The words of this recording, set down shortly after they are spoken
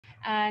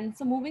And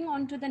so moving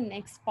on to the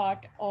next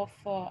part of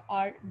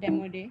our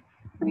demo day,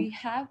 we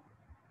have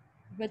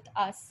with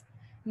us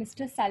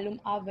Mr. Salum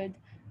Avid,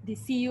 the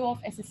CEO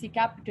of SSC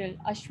Capital,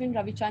 Ashwin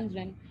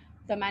Ravichandran,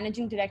 the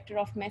Managing Director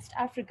of Mest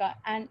Africa,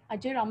 and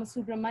Ajay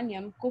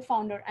Ramasubramaniam,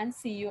 co-founder and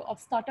CEO of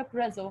startup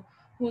Reseau,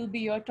 who will be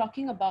here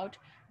talking about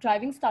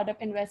driving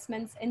startup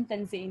investments in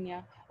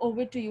Tanzania.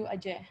 Over to you,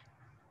 Ajay.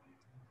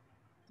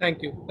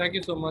 Thank you. Thank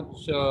you so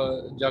much,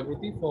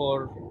 Jagruti,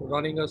 for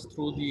running us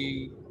through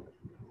the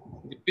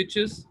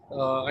pitches.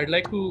 I'd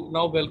like to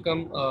now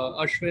welcome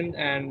Ashwin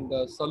and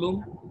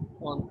Salum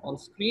on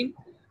screen.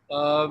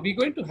 We're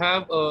going to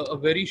have a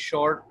very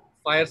short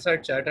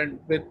fireside chat, and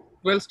with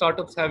 12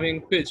 startups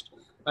having pitched,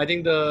 I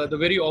think the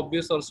very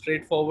obvious or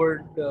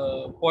straightforward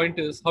point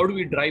is how do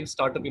we drive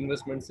startup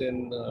investments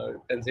in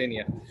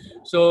Tanzania?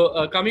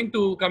 So coming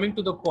to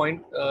the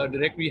point,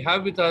 direct, we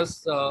have with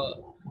us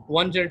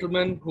one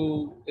gentleman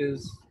who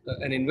is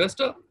an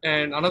investor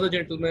and another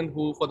gentleman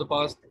who for the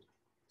past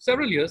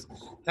several years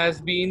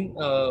has been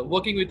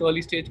working with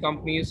early stage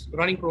companies,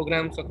 running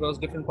programs across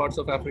different parts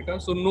of Africa.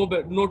 So no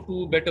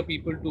two better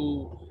people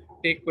to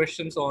take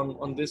questions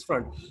on this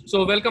front.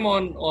 So welcome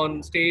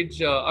on stage,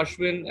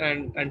 Ashwin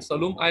and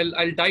Salum.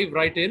 I'll dive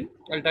right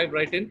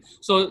in.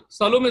 So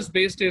Salum is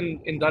based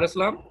in Dar es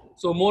Salaam,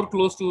 so more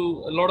close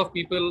to a lot of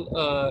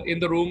people in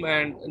the room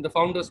and the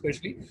founder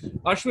especially.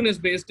 Ashwin is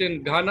based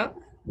in Ghana,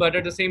 but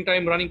at the same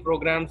time running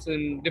programs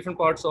in different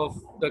parts of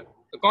the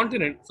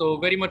continent, so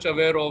very much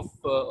aware of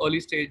early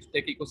stage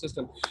tech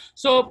ecosystem.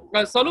 So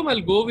Salum, I'll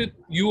go with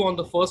you on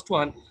the first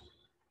one.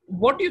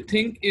 What do you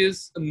think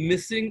is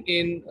missing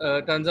in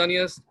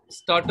Tanzania's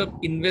startup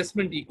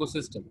investment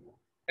ecosystem?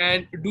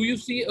 And do you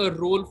see a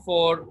role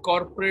for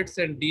corporates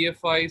and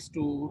DFIs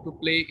to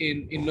play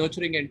in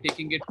nurturing and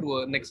taking it to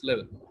a next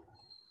level?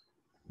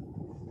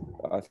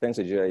 Thanks,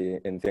 Ajay,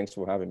 and thanks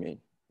for having me.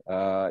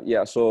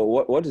 Yeah, so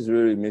what is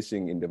really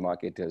missing in the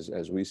market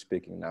as we're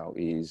speaking now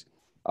is,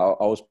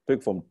 I'll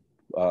speak from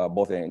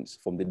both ends,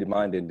 from the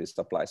demand and the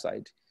supply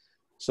side.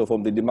 So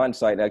from the demand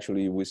side,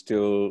 actually, we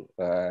still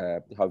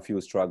have few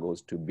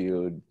struggles to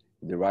build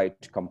the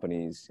right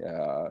companies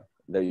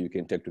that you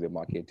can take to the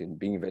market and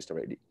be investor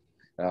ready.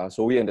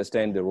 So we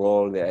understand the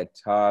role that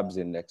hubs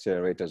and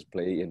accelerators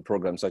play in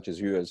programs such as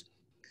yours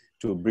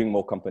to bring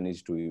more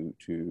companies to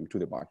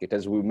the market.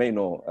 As we may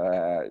know,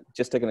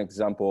 just take an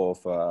example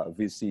of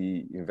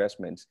VC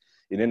investments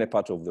in any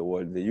part of the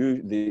world,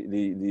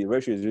 the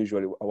ratio is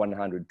usually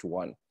 100 to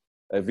 1.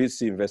 A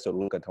VC investor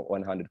will look at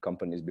 100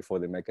 companies before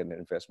they make an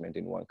investment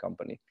in one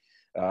company.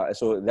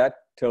 So that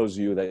tells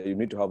you that you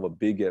need to have a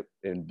bigger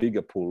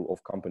pool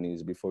of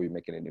companies before you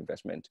make an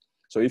investment.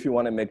 So if you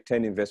want to make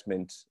 10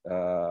 investments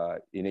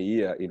in a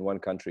year in one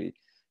country,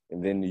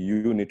 and then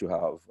you need to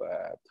have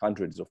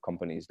hundreds of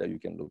companies that you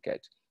can look at,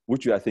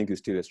 which I think is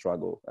still a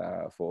struggle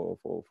for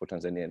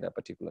Tanzania in that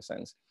particular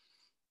sense.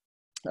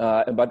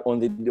 But on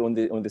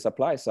the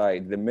supply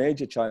side, the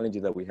major challenge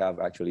that we have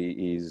actually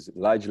is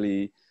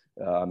largely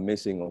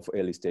missing of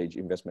early stage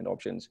investment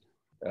options.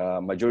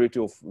 Majority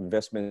of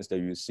investments that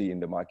you see in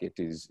the market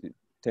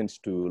tends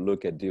to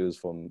look at deals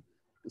from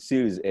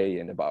Series A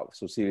and above.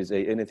 So Series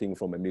A, anything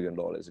from $1 million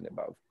and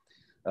above.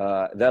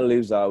 That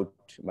leaves out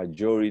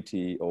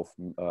majority of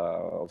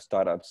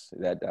startups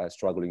that are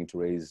struggling to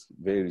raise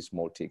very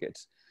small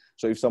tickets.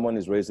 So if someone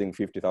is raising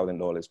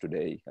 $50,000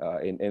 today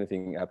and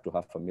anything up to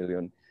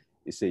 $500,000,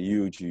 it's a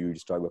huge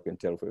struggle, I can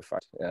tell for a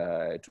fact,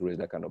 to raise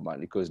that kind of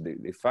money. Because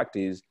the fact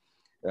is,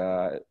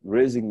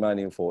 raising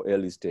money for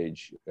early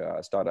stage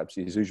startups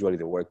is usually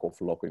the work of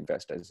local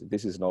investors.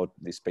 This is not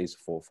the space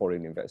for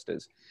foreign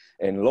investors.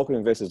 And local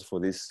investors for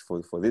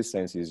this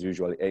sense is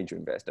usually angel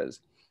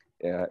investors.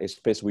 A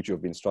space which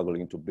you've been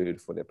struggling to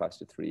build for the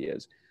past 3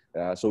 years.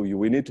 So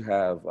we need to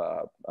have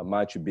a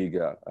much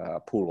bigger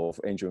pool of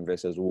angel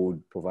investors who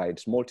would provide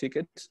small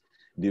tickets,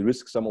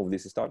 de-risk some of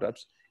these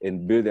startups,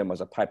 and build them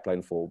as a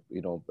pipeline for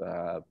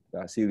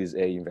Series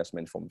A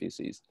investment from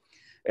VCs.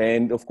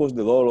 And of course,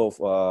 the role of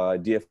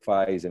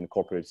DFIs and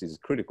corporates is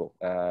critical.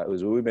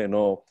 As we may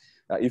know,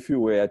 if you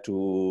were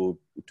to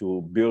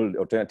build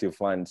alternative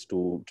funds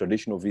to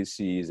traditional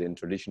VCs and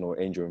traditional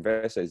angel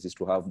investors, is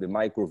to have the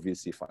micro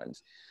VC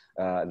funds.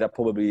 That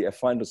probably a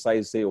fund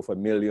size, say, of $1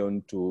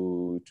 million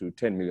to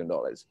 $10 million,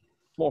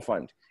 small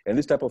fund. And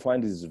this type of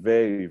fund is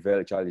very,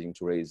 very challenging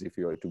to raise if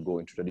you were to go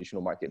into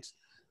traditional markets.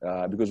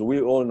 Because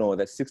we all know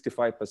that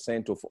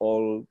 65% of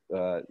all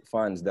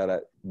funds that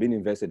are being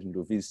invested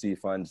into VC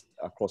funds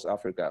across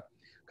Africa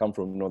come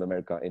from North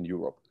America and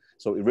Europe.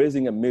 So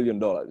raising $1 million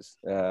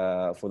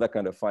for that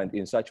kind of fund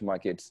in such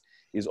markets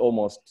is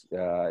almost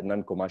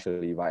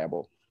non-commercially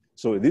viable.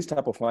 So these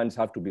type of funds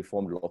have to be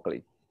formed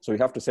locally. So you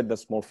have to set that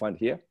small fund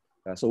here.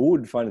 So who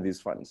would fund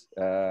these funds?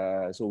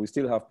 So we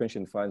still have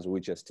pension funds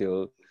which are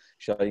still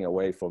shying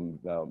away from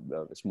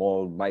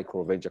small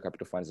micro venture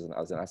capital funds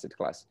as an asset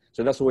class.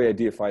 So that's where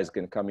DFIs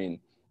can come in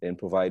and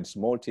provide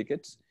small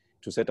tickets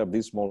to set up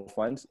these small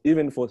funds,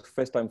 even for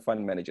first-time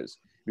fund managers,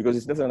 because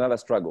it's just another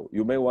struggle.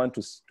 You may want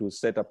to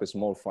set up a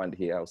small fund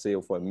here, I'll say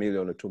for $1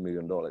 million or $2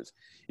 million.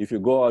 If you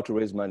go out to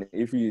raise money,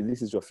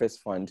 this is your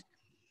first fund,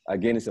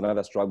 again, it's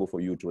another struggle for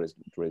you to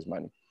raise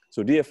money.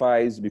 So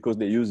DFIs, because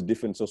they use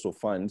different sorts of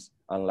funds,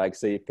 unlike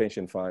say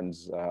pension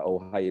funds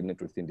or high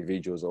net worth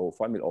individuals or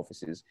family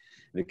offices,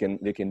 they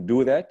can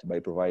do that by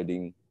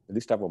providing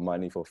this type of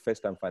money for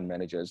first-time fund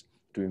managers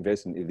to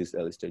invest in these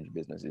early stage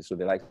businesses. So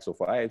the likes of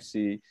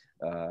IFC,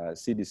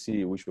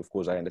 CDC, which of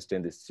course I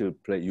understand they still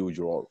play a huge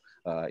role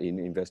in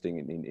investing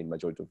in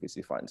majority of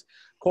VC funds.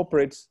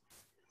 Corporates,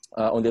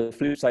 on the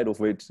flip side of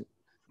it,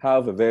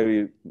 have a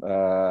very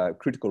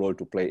critical role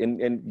to play.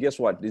 And guess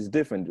what? It's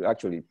different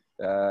actually,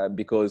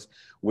 because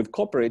with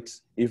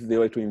corporates, if they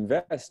were to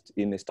invest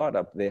in a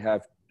startup, they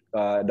have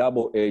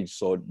double-edged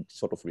sort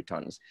of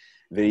returns.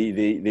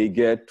 They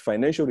get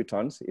financial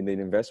returns in the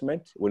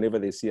investment whenever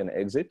they see an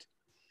exit.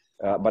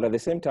 But at the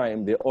same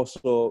time, they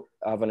also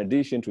have an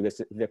addition to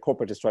their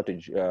corporate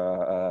strategy,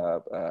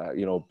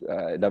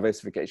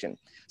 diversification.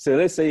 So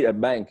let's say a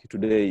bank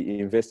today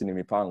investing in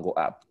Mipango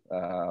app,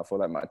 for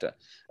that matter.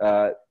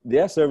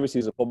 Their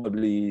services are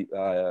probably,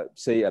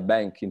 say a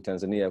bank in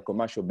Tanzania, a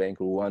commercial bank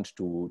who wants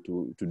to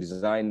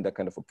design that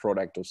kind of a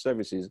product or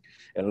services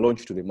and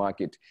launch to the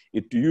market.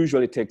 It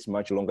usually takes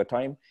much longer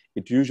time.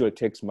 It usually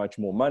takes much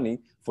more money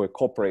for a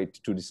corporate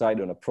to decide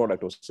on a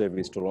product or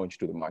service to launch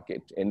to the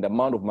market and the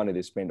amount of money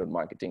they spend on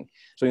marketing.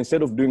 So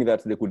instead of doing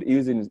that, they could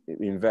easily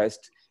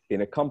invest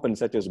in a company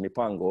such as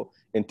Mipango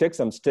and take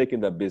some stake in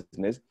that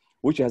business,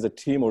 which has a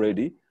team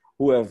already,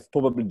 who have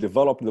probably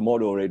developed the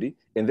model already,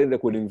 and then they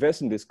could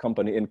invest in this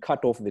company and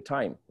cut off the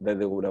time that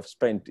they would have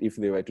spent if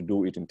they were to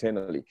do it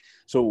internally.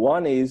 So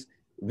one is,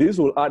 this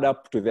will add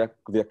up to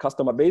their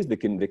customer base. They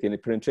can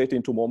penetrate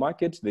into more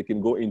markets. They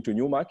can go into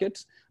new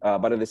markets,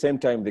 but at the same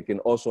time, they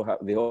also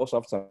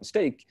have some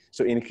stake.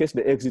 So in case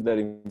they exit that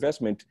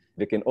investment,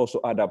 they can also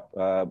add up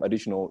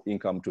additional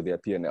income to their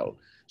P&L.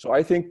 So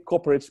I think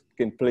corporates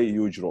can play a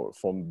huge role,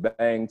 from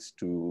banks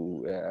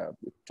to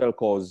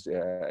telcos,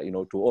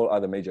 to all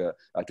other major,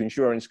 to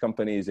insurance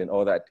companies and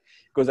all that.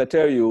 Because I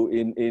tell you,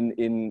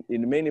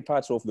 in many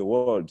parts of the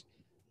world,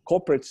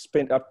 corporates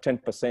spend up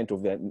 10%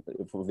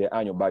 of their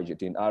annual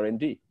budget in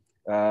R&D.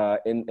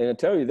 And I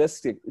tell you,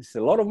 it's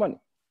a lot of money.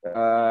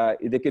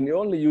 They can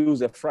only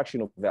use a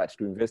fraction of that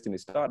to invest in a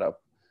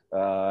startup,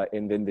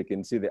 and then they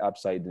can see the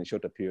upside in a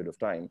shorter period of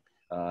time.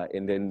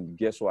 And then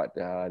guess what?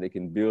 They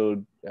can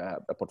build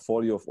a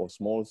portfolio of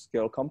small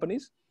scale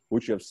companies,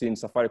 which you have seen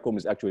Safaricom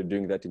is actually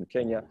doing that in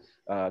Kenya.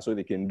 So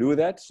they can do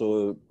that.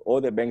 So all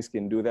the banks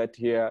can do that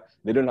here.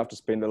 They don't have to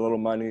spend a lot of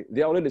money.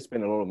 They already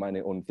spend a lot of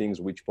money on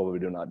things which probably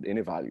don't add any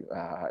value,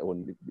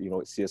 on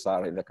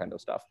CSR and that kind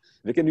of stuff.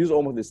 They can use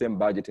almost the same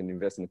budget and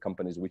invest in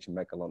companies which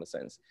make a lot of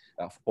sense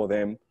for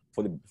them,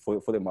 for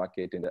the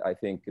market. And I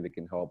think they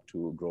can help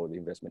to grow the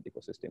investment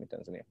ecosystem in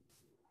Tanzania.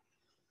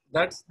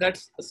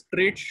 That's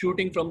straight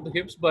shooting from the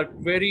hips, but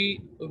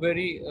very,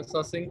 very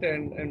succinct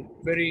and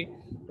very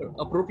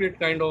appropriate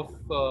kind of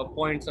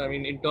points. I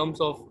mean, in terms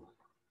of,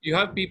 you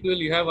have people,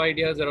 you have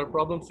ideas, there are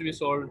problems to be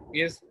solved.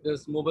 Yes,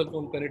 there's mobile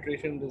phone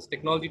penetration, there's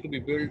technology to be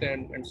built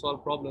and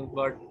solve problems,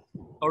 but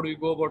how do you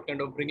go about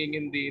kind of bringing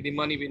in the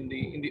money in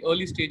the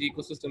early stage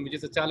ecosystem, which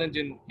is a challenge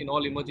in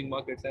all emerging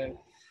markets.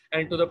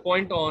 And to the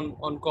point on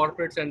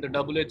corporates and the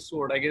double-edged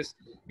sword, I guess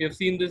we have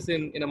seen this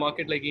in a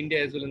market like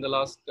India as well in the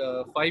last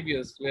 5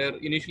 years, where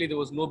initially there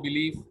was no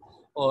belief,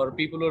 or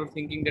people were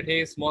thinking that,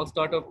 hey, small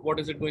startup, what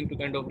is it going to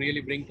kind of really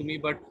bring to me?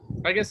 But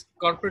I guess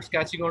corporates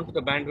catching on to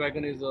the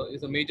bandwagon is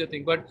a major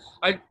thing. But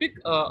I'll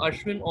pick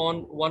Ashwin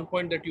on one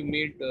point that you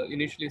made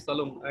initially,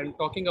 Salum, and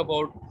talking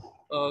about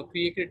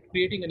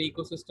creating an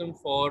ecosystem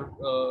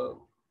for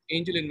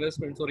angel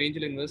investments or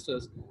angel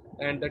investors,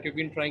 and that you've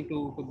been trying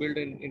to build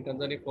in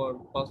Tanzania for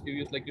past few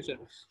years, like you said.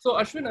 So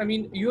Ashwin, I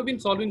mean, you have been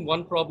solving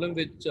one problem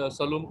which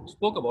Salum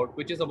spoke about,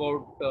 which is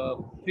about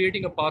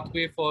creating a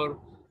pathway for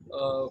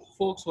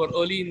folks who are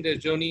early in their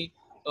journey,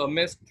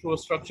 MEST through a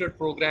structured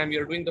program.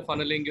 You're doing the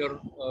funneling, you're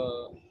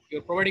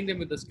providing them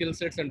with the skill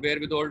sets and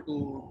wherewithal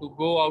to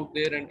go out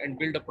there and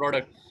build a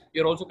product.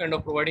 You're also kind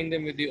of providing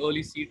them with the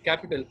early seed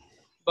capital.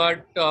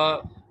 But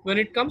when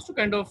it comes to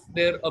kind of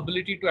their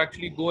ability to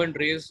actually go and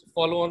raise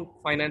follow-on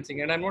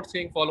financing, and I'm not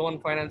saying follow-on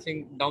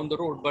financing down the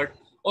road, but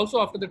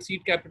also after that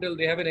seed capital,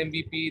 they have an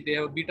MVP, they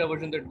have a beta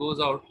version that goes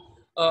out.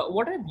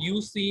 What have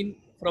you seen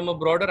from a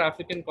broader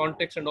African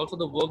context, and also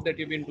the work that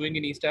you've been doing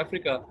in East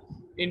Africa,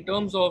 in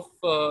terms of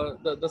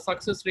the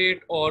success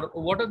rate, or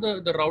what are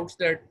the routes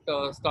that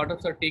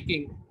startups are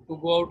taking to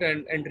go out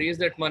and raise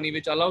that money,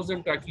 which allows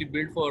them to actually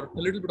build for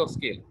a little bit of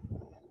scale?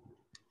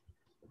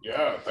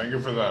 Yeah, thank you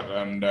for that.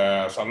 And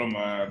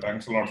Salum,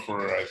 thanks a lot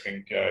for, I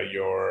think,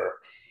 your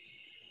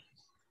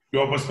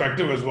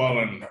perspective as well.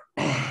 And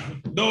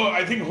though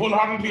I think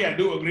wholeheartedly, I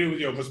do agree with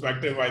your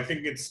perspective. I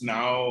think it's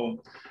now,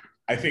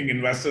 I think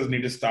investors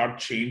need to start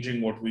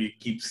changing what we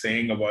keep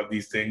saying about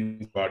these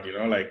things, but,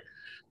 like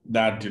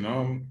that,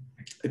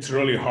 it's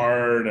really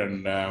hard.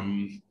 And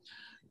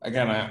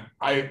again,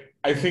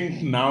 I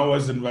think now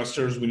as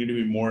investors, we need to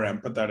be more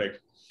empathetic.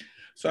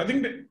 So I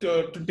think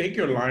that to take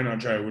your line,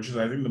 Ajay, which is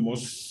I think the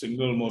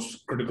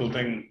most critical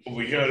thing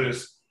over here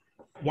is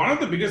one of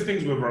the biggest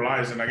things we've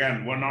realized, and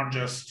again, we're not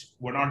just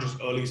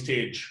early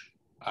stage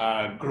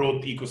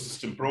growth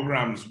ecosystem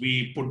programs.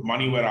 We put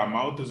money where our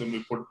mouth is, and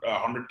we put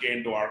 100K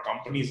into our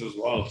companies as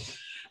well.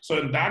 So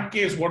in that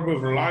case, what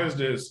we've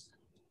realized is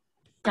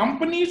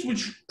companies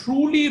which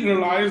truly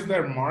realize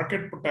their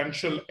market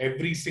potential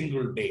every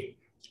single day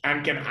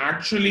and can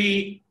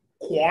actually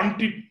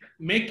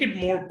make it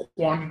more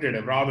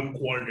quantitative rather than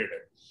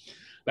qualitative.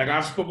 Like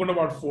I've spoken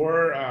about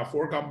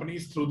four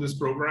companies through this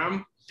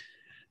program.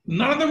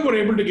 None of them were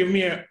able to give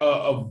me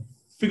a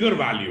figure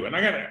value. And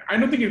again, I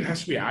don't think it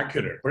has to be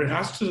accurate, but it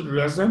has to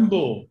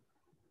resemble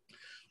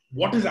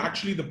what is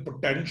actually the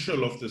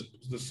potential of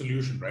the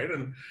solution, right?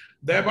 And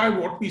thereby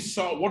what we've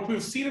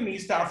seen in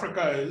East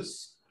Africa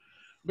is,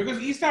 because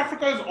East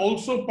Africa is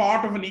also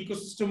part of an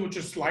ecosystem which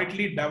is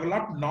slightly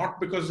developed,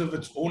 not because of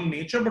its own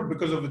nature, but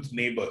because of its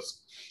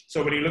neighbors.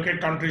 So when you look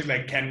at countries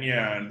like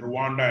Kenya and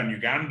Rwanda and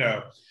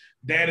Uganda,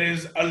 there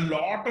is a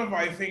lot of,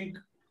 I think,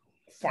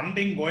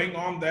 funding going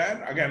on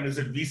there. Again, is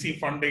it VC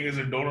funding? Is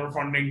it donor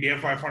funding,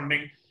 DFI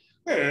funding?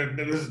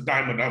 This is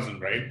dime a dozen,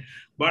 right?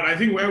 But I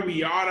think where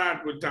we are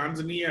at with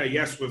Tanzania,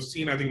 yes, we've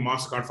seen, I think,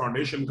 MasterCard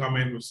Foundation come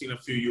in. We've seen a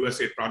few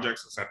USAID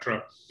projects,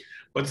 etc.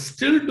 But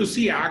still to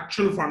see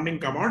actual funding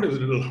come out is a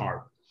little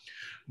hard.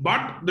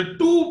 But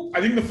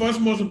I think the first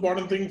most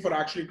important thing for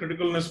actually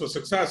criticalness for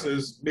success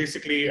is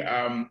basically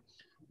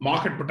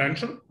market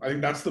potential. I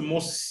think that's the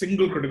most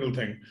single critical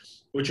thing,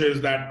 which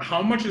is that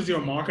how much is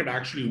your market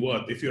actually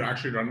worth if you're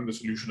actually running the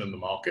solution in the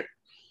market?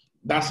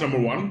 That's number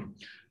one.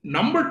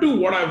 Number two,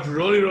 what I've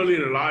really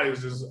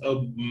realized is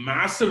a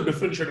massive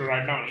differentiator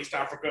right now in East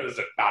Africa is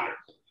the talent.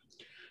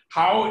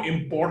 How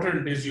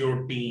important is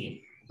your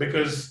team?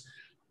 Because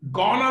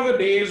gone are the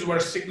days where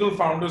single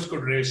founders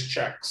could raise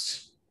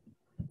checks.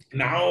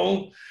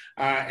 Now,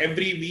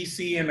 every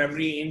VC and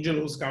every angel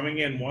who's coming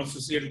in wants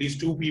to see at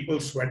least two people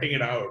sweating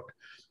it out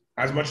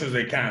as much as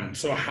they can.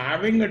 So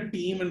having a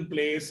team in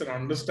place and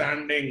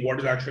understanding what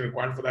is actually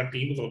required for that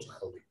team is also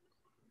healthy.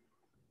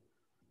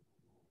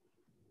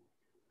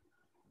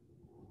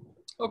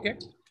 Okay.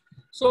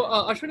 So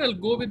Ashwin, I'll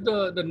go with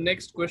the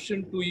next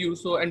question to you.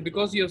 So, and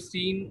because you have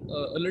seen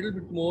a little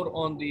bit more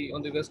on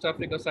the West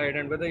Africa side,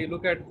 and whether you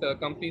look at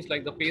companies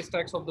like the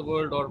Paystacks of the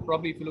world, or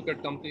probably if you look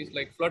at companies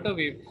like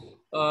Flutterwave,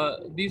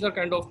 these are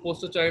kind of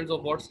poster childs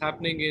of what's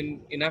happening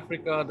in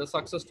Africa, the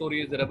success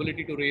stories, their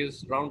ability to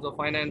raise rounds of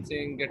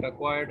financing, get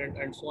acquired,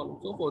 and so on and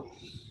so forth.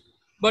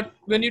 But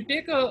when you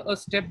take a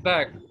step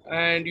back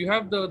and you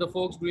have the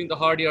folks doing the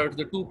hard yards,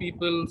 the two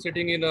people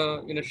sitting in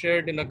a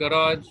shed in a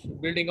garage,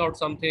 building out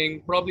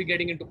something, probably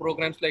getting into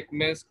programs like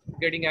MESC,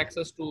 getting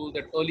access to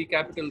that early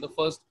capital, the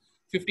first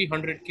 50,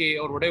 100K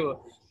or whatever.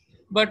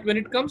 But when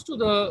it comes to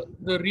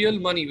the real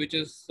money, which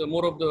is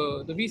more of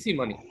the VC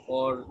money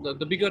or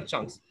the bigger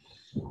chunks,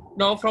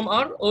 now, from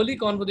our early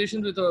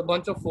conversations with a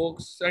bunch of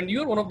folks, and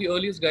you're one of the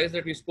earliest guys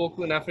that we spoke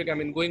to in Africa, I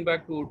mean, going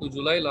back to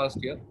July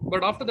last year.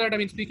 But after that, I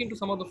mean, speaking to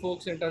some of the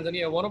folks in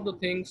Tanzania, one of the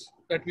things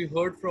that we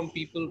heard from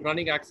people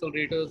running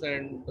accelerators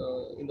and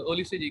in the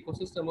early stage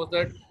ecosystem was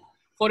that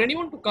for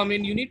anyone to come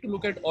in, you need to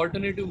look at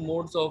alternative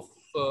modes of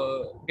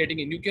getting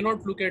in. You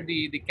cannot look at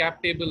the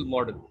cap table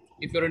model.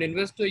 If you're an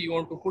investor, you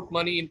want to put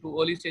money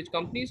into early stage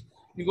companies,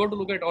 you got to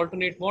look at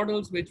alternate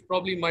models, which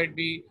probably might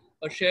be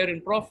a share in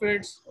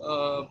profits,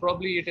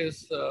 probably it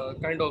is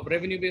kind of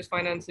revenue-based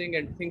financing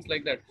and things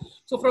like that.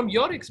 So from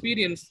your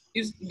experience,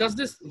 does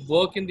this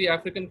work in the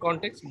African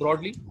context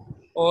broadly?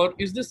 Or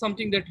is this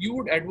something that you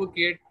would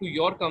advocate to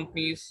your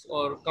companies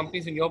or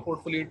companies in your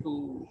portfolio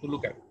to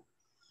look at?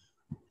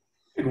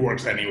 It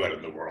works anywhere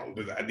in the world.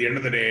 At the end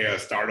of the day, a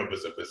startup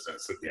is a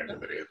business at the end of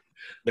the day.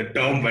 The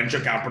term venture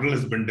capital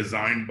has been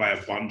designed by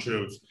a bunch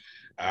of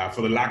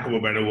for the lack of a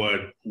better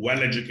word,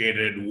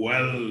 well-educated,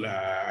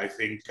 I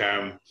think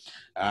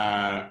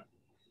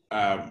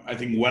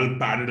well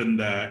padded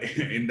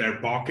in their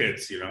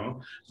pockets, you know.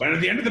 But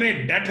at the end of the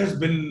day, debt has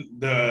been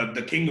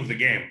the king of the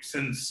game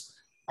since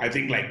I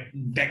think like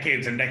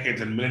decades and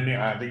decades and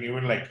millennia. I think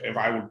even like if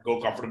I would go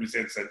comfortably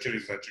say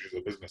centuries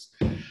of business.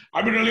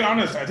 I'll be really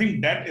honest. I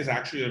think debt is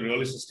actually a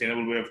really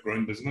sustainable way of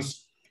growing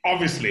business.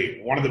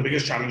 Obviously, one of the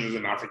biggest challenges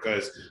in Africa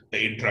is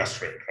the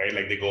interest rate, right?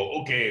 Like they go,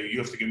 okay, you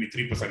have to give me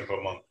 3%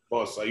 per month.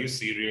 Boss, are you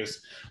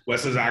serious?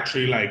 Versus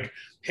actually like,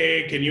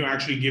 hey, can you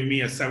actually give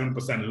me a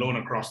 7% loan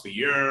across the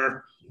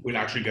year? We'll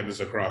actually get this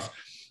across.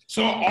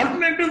 So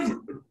alternative,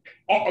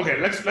 okay,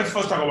 let's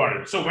first talk about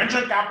it. So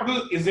venture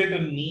capital, is it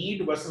a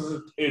need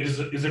versus is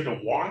it a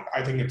want?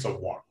 I think it's a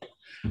want,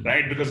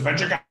 right? Because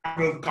venture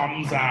capital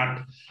comes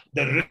at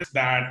the risk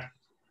that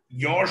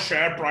your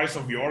share price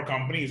of your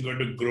company is going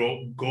to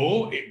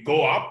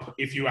go up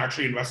if you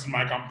actually invest in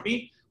my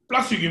company,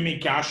 plus you give me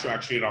cash to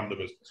actually run the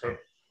business. Right?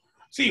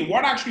 See,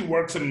 what actually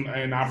works in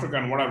Africa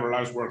and what I've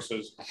realized works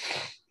is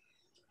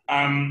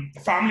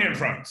family and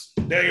friends.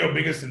 They're your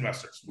biggest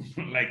investors.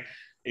 Like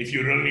if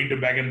you really need to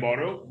beg and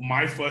borrow.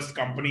 My first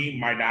company,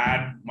 my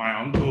dad, my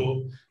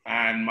uncle,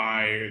 and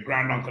my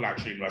granduncle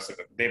actually invested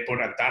in. They put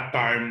at that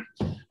time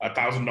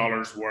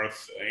 $1,000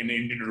 worth in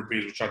Indian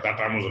rupees, which at that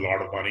time was a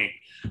lot of money,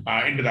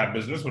 into that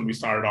business. When we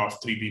started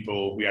off, 3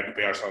 people, we had to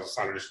pay ourselves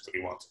salaries for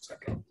 3 months,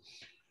 etc.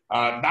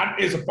 That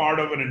is a part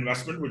of an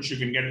investment which you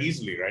can get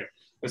easily, right?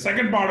 The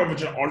second part of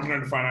which is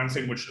alternate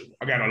financing, which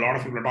again, a lot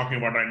of people are talking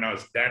about right now,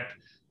 is debt.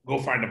 Go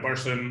find a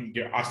person,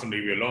 ask them to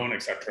give you a loan,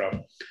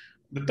 etc.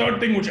 The third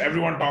thing which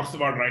everyone talks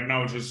about right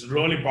now, which is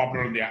really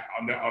popular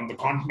on the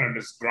continent,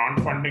 is grant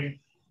funding.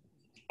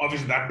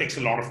 Obviously, that takes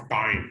a lot of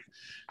time,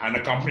 and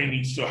a company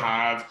needs to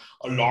have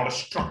a lot of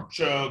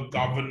structure,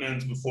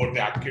 governance before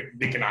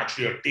they can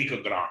actually take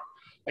a grant.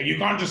 Like, you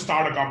can't just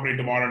start a company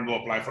tomorrow and go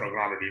apply for a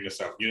grant at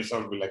UNICEF.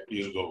 UNICEF will be like,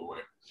 please go away.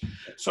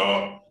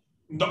 So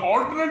the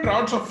alternate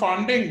routes of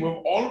funding,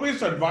 we've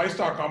always advised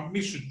our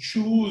companies to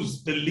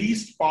choose the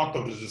least path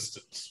of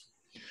resistance.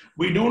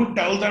 We don't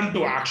tell them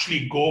to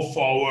actually go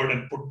forward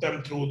and put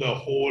them through the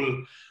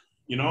whole,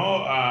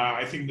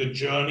 I think the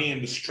journey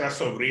and the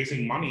stress of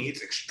raising money.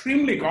 It's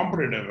extremely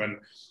competitive. And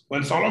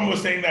when Solomon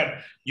was saying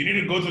that you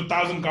need to go through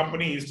 1,000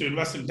 companies to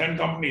invest in 10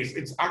 companies,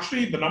 it's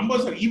actually, the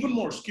numbers are even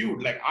more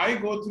skewed. Like, I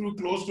go through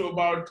close to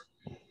about,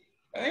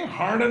 I think,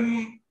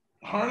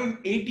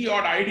 180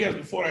 odd ideas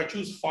before I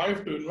choose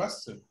 5 to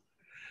invest in.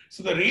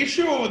 So the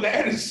ratio over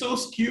there is so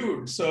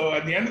skewed. So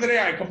at the end of the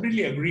day, I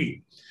completely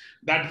agree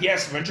that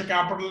yes, venture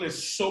capital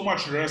is so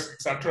much risk,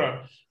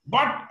 etc.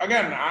 But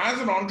again, as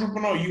an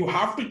entrepreneur, you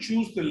have to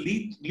choose the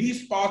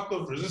least path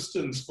of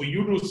resistance for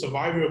you to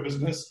survive your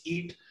business,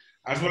 eat,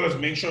 as well as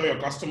make sure your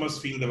customers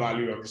feel the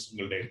value every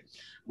single day.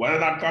 Whether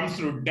that comes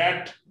through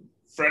debt,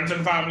 friends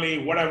and family,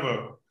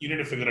 whatever, you need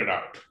to figure it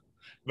out.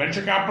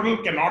 Venture capital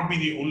cannot be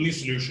the only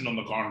solution on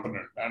the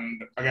continent.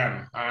 And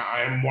again,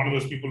 I am one of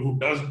those people who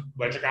does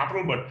venture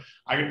capital, but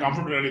I can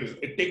comfortably tell you this,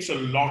 it takes a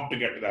lot to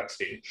get to that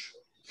stage.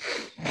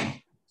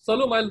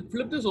 Salom, I'll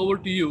flip this over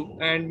to you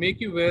and make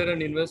you wear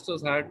an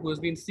investor's hat who has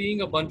been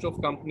seeing a bunch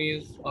of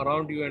companies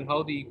around you and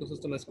how the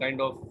ecosystem has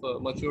kind of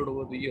matured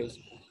over the years.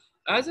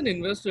 As an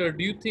investor,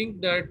 do you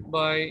think that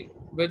by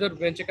whether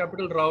venture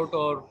capital route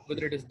or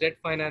whether it is debt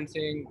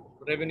financing,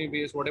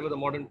 revenue-based, whatever the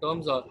modern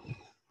terms are,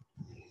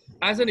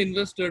 as an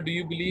investor, do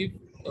you believe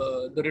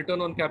the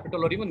return on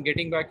capital or even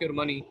getting back your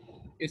money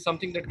is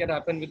something that can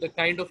happen with the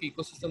kind of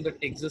ecosystem that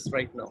exists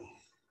right now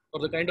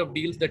or the kind of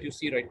deals that you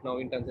see right now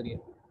in Tanzania?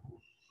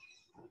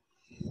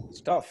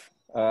 It's tough,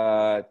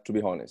 to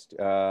be honest.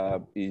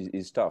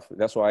 It's tough.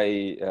 That's why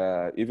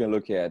even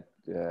look at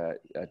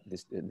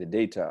the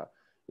data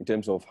in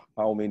terms of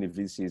how many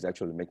VCs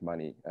actually make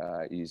money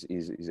is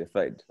a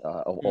third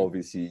of all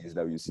VCs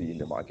that you see in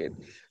the market.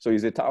 So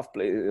it's a tough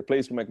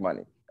place to make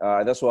money.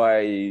 That's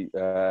why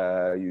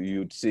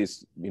you'd see,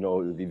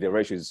 the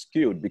ratio is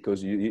skewed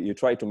because you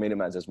try to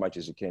minimize as much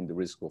as you can the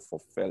risk of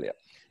failure,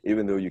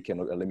 even though you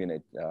cannot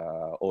eliminate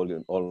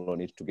all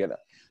on it together.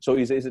 So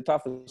it's a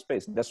tough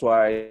space. That's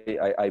why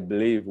I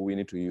believe we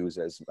need to use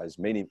as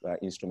many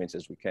instruments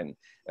as we can.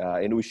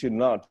 And we should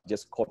not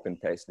just copy and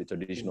paste the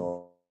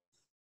traditional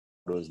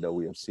models that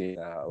we have seen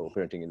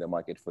operating in the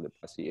market for the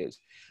past years.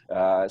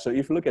 So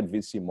if you look at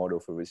VC model,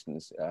 for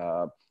instance,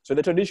 so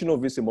the traditional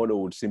VC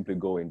model would simply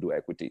go and do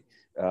equity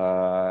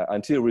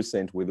until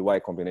recent with Y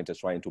Combinator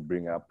trying to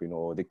bring up,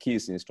 the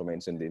keys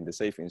instruments and the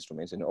safe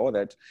instruments and all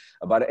that.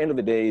 But at the end of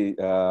the day,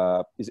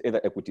 it's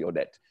either equity or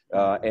debt.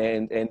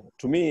 And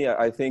to me,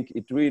 I think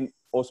it really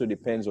also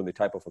depends on the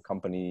type of a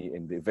company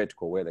and the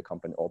vertical where the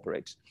company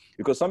operates.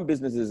 Because some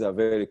businesses are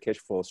very cash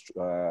flow,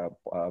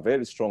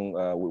 very strong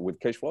with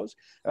cash flows,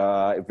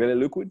 very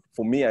liquid.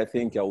 For me, I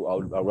think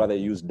I'd rather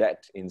use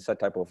debt in such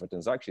type of a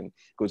transaction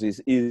because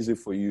it's easy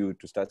for you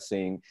to start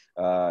seeing,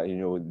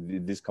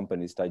 these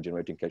companies start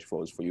generating cash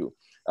flows for you.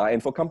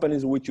 And for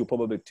companies which you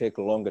probably take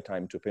a longer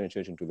time to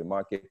penetration into the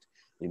market,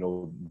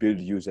 build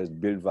users,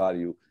 build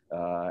value,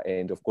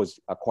 and of course,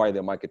 acquire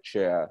the market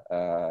share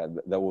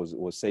that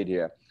was said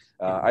here.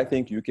 I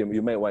think you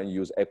may want to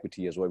use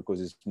equity as well because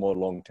it's more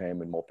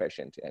long-term and more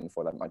patient, and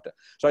for that matter.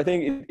 So I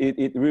think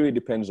it really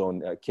depends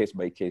on a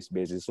case-by-case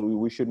basis. So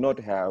we should not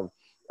have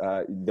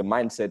the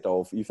mindset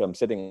of, if I'm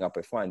setting up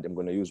a fund, I'm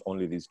going to use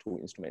only these 2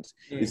 instruments.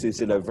 It's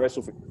a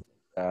diversification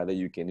that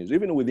you can use.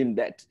 Even within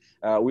that,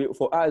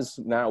 for us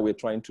now, we're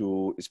trying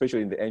to,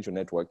 especially in the angel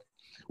network,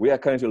 we are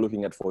currently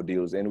looking at 4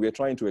 deals, and we're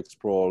trying to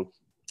explore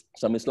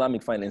some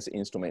Islamic finance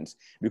instruments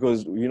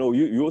because,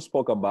 you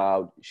spoke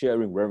about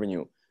sharing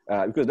revenue.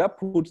 Because that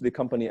puts the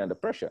company under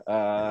pressure.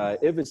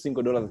 Every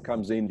single dollar that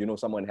comes in,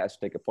 someone has to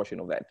take a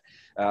portion of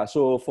that.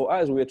 So for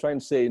us, we're trying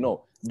to say,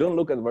 no, don't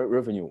look at the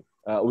revenue.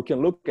 We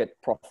can look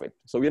at profit.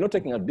 So we're not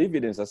taking our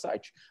dividends as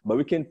such, but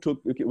we can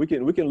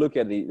look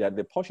at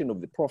the portion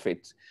of the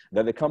profit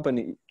that the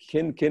company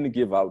can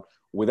give out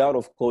without,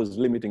 of course,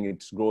 limiting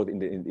its growth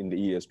in the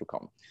years to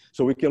come.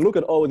 So we can look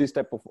at all these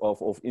type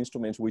of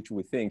instruments which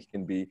we think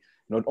can be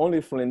not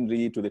only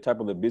friendly to the type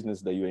of the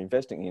business that you're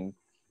investing in,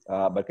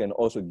 but can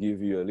also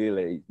give you a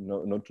leeway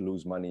not to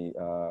lose money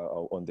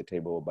on the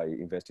table by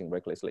investing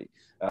recklessly.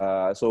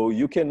 So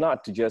you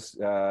cannot just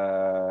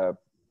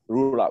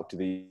rule out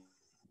the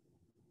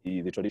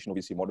traditional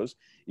VC models,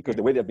 because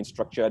the way they've been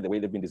structured, the way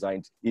they've been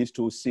designed is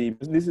to see,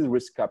 this is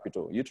risk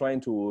capital. You're trying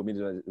to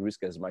minimize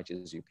risk as much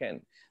as you can.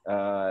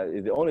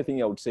 The only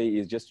thing I would say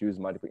is just use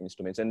multiple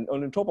instruments. And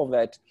on top of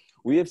that,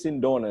 we have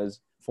seen donors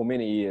for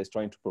many years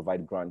trying to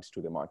provide grants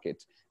to the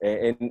market.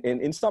 And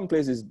in some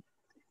places,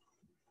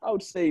 I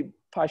would say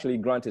partially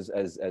grant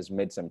has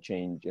made some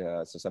change,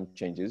 some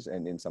changes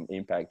and some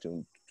impact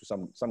to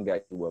some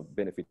guys who have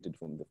benefited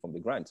from the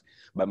grants.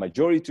 But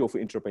majority of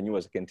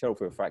entrepreneurs, I can tell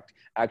for a fact,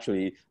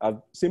 actually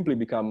have simply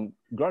become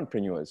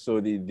grantpreneurs. So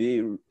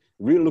they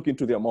really look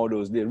into their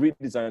models, they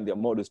redesign their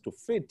models to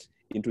fit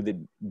into the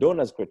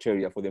donors'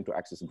 criteria for them to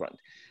access grant.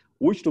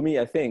 Which to me,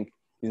 I think,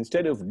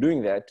 instead of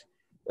doing that,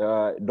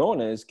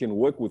 donors can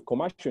work with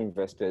commercial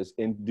investors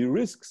and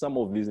de-risk some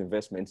of these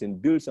investments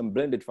and build some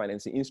blended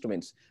financing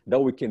instruments that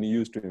we can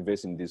use to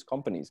invest in these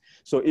companies.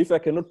 So if I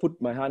cannot put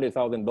my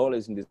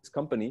 $100,000 in this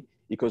company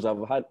because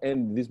I've had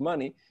earned this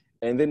money,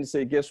 and then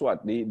say, guess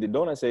what? The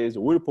donor says,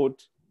 we'll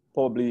put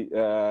probably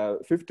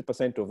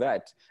 50% of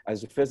that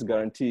as a first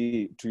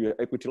guarantee to your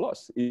equity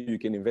loss if you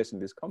can invest in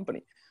this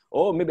company.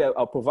 Or maybe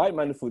I'll provide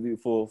money for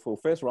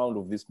first round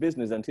of this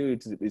business until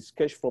it's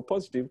cash flow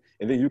positive,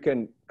 and then you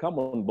can come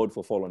on board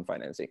for follow-on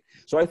financing.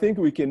 So I think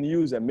we can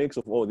use a mix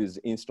of all these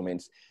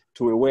instruments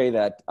to a way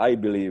that I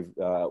believe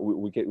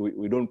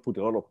we don't put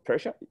a lot of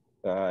pressure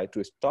to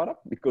a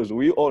startup, because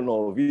we all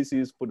know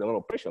VCs put a lot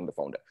of pressure on the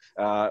founder.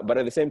 But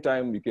at the same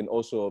time, you can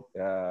also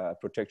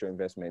protect your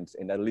investments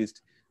and at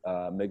least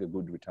make a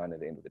good return at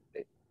the end of the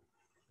day.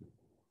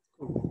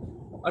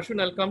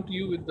 Ashwin, I'll come to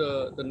you with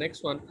the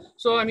next one.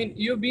 So, I mean,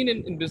 you've been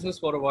in business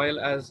for a while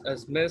as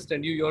Nest,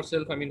 and you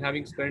yourself, I mean,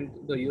 having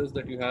spent the years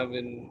that you have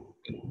in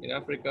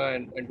Africa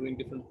and doing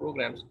different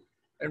programs.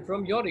 And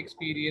from your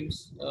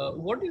experience,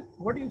 what do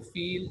you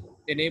feel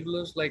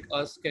enablers like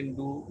us can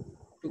do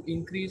to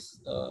increase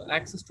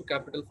access to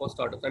capital for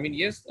startups? I mean,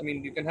 yes, I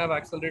mean, you can have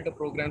accelerator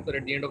programs where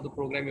at the end of the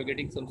program, you're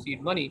getting some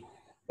seed money,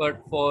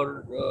 but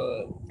for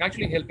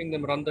actually helping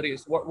them run the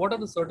race, what are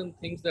the certain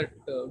things that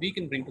we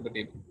can bring to the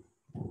table?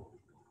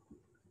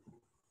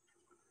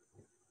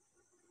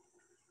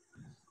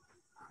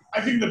 I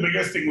think the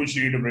biggest thing which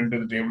you need to bring to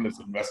the table is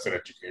investor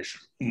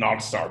education, not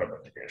startup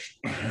education.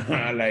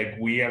 Like,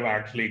 we have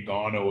actually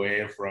gone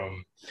away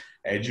from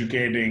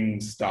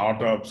educating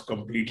startups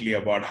completely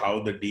about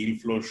how the deal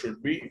flow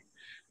should be.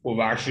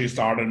 We've actually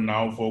started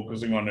now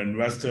focusing on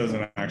investors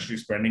and actually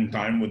spending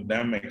time with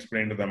them,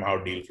 explaining to them how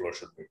deal flow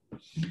should be.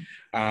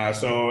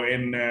 So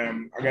in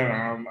a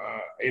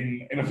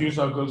few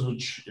circles,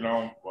 which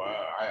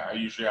I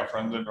usually have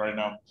friends in right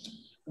now,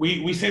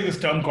 we say this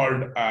term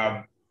called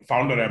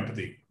founder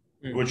empathy,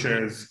 which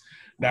is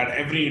that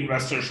every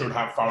investor should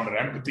have founder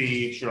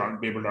empathy,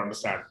 should be able to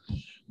understand.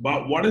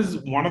 But what is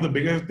one of the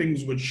biggest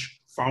things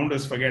which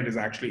founders forget is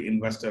actually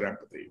investor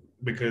empathy.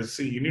 Because,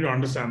 see, you need to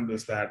understand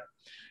this, that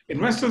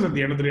investors at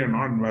the end of the day are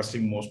not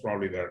investing most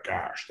probably their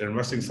cash. They're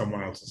investing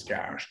someone else's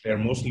cash. They're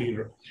mostly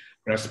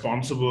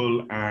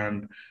responsible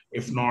and,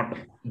 if not,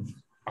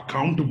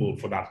 accountable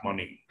for that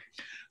money.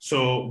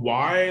 So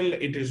while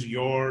it is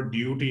your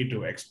duty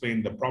to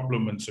explain the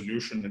problem and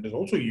solution, it is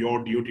also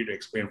your duty to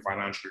explain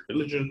financial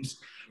diligence,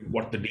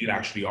 what the deal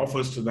actually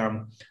offers to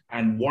them,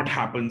 and what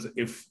happens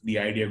if the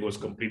idea goes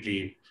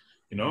completely,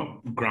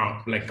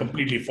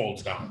 completely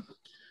falls down.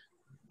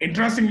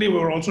 Interestingly,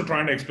 we're also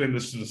trying to explain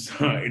this to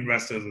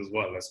investors as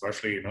well,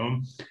 especially,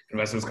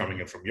 investors coming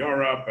in from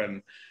Europe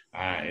and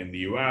in the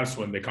US.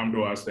 When they come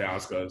to us, they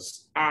ask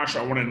us, Ash,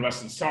 I want to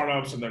invest in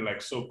startups. And they're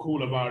like, so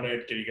cool about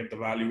it. Can you get the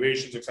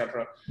valuations,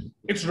 etc.?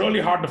 It's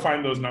really hard to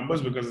find those numbers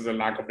because there's a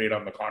lack of data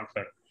on the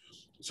continent.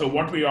 So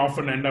what we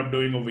often end up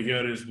doing over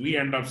here is we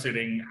end up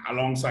sitting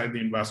alongside the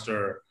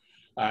investor,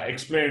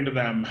 explaining to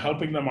them,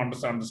 helping them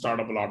understand the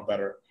startup a lot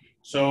better.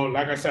 So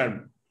like I said,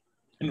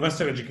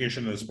 investor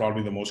education is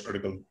probably the most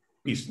critical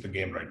piece of the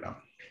game right now.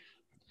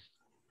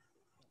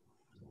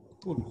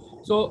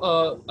 Cool.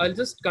 So I'll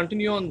just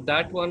continue on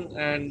that one,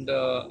 and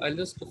I'll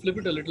just flip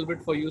it a little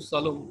bit for you,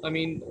 Salum. I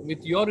mean,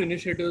 with your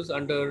initiatives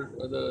under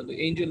the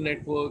Angel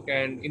Network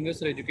and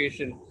investor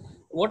education,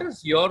 what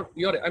is your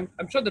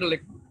I'm sure there are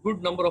like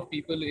good number of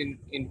people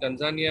in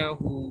Tanzania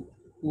who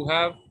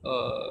have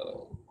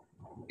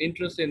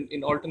interest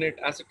in alternate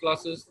asset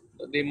classes.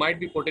 They might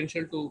be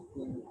potential to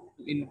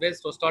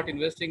invest or start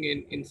investing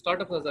in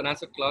startups as an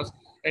asset class,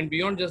 and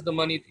beyond just the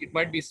money, it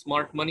might be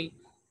smart money.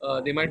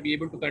 They might be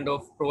able to kind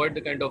of provide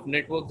the kind of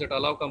networks that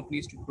allow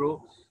companies to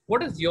grow.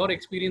 What has your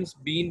experience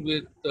been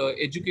with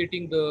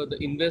educating the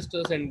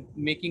investors and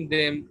making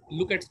them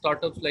look at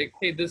startups like,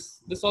 hey,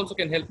 this also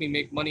can help me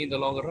make money in the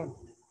longer run?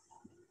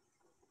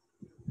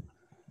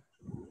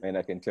 And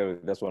I can tell you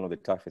that's one of the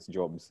toughest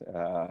jobs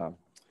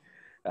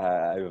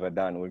I've ever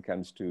done when it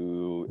comes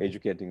to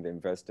educating the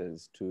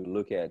investors to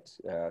look at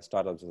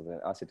startups as an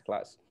asset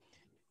class.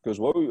 Because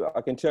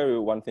I can tell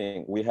you one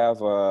thing, we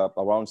have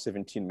around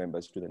 17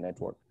 members to the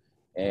network.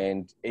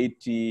 And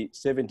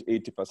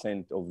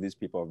 70-80% of these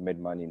people have made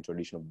money in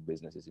traditional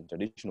businesses, in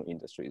traditional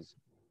industries.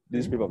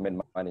 These people have made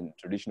money in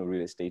traditional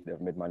real estate.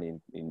 They've made money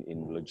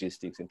in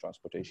logistics and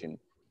transportation.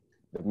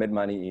 They've made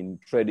money in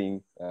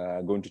trading,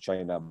 going to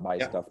China, buy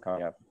stuff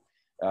coming up.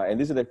 And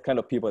these are the kind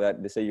of people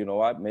that they say, you know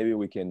what, maybe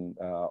we can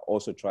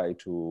also try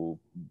to,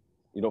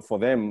 you know, for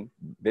them,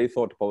 they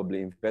thought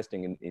probably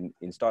investing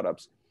in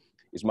startups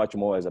is much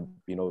more as a,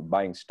 you know,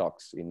 buying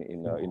stocks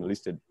in a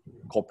listed,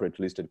 corporate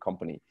listed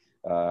company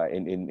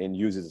and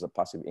use it as a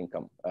passive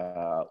income,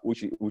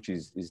 which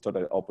is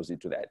totally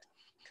opposite to that.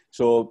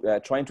 So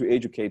trying to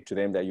educate to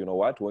them that, you know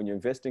what, when you're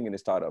investing in a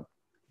startup,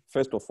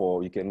 first of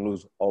all, you can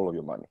lose all of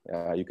your money.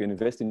 You can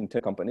invest in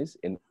 10 companies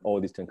and all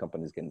these 10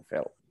 companies can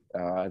fail.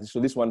 So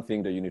this is one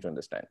thing that you need to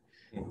understand.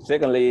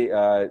 Secondly,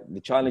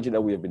 the challenge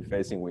that we have been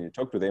facing when you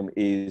talk to them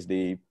is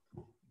their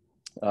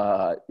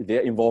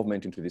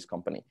involvement into this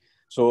company.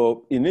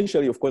 So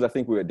initially, of course, I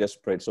think we were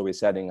desperate. So we're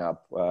setting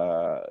up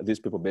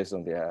these people based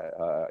on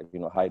their you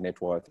know, high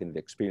net worth and the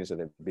experience that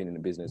they've been in the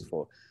business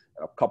for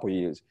a couple of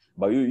years.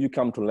 But you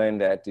come to learn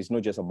that it's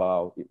not just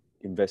about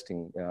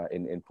investing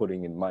and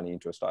putting in money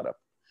into a startup.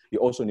 You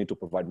also need to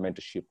provide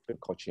mentorship and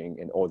coaching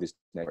and all these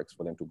networks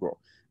for them to grow.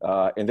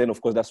 And then, of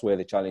course, that's where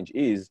the challenge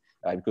is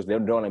because they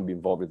don't want to be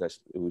involved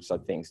with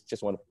such things.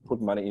 Just want to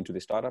put money into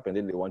the startup and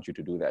then they want you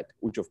to do that,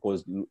 which, of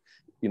course, you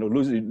know,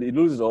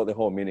 loses all the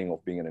whole meaning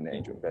of being an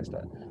angel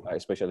investor,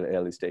 especially at the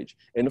early stage.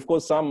 And, of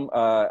course, some,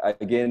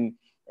 again,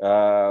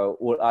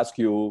 will ask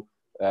you,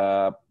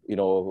 you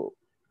know,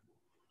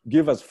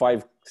 give us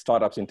 5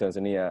 startups in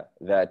Tanzania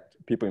that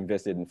people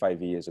invested in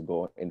 5 years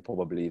ago, and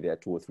probably there are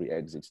 2 or 3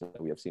 exits that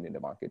we have seen in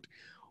the market,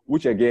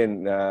 which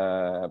again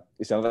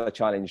is another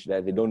challenge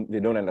that they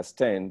don't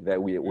understand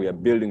that we are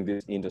building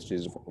these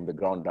industries from the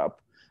ground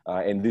up,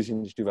 and these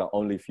industries are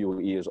only a few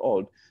years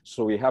old.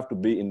 So we have to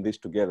be in this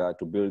together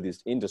to build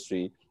this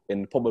industry,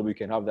 and probably we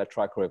can have that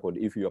track record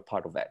if you are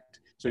part of that.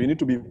 So you need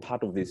to be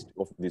part of this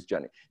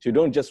journey. So you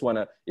don't just want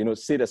to, you know,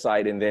 sit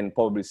aside and then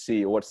probably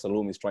see what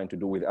Salum is trying to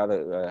do with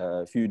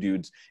other few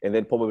dudes. And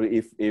then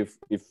probably if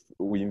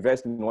we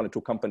invest in 1 or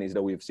 2 companies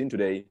that we've seen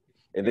today,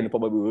 and then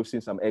probably we've seen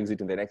some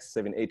exit in the next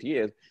 7-8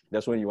 years,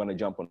 that's when you want to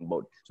jump on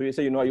board. So you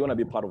say, you know, you want to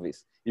be part of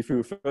this. If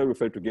you fail, we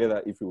fail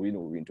together. If you win,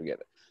 we win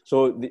together.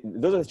 So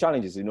those are the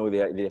challenges. You know,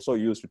 they're so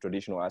used to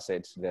traditional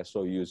assets. They're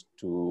so used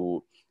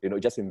to, you know,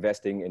 just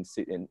investing and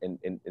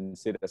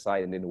sit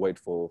aside and then wait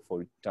for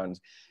returns.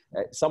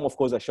 Some, of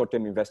course, are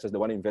short-term investors. They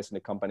want to invest in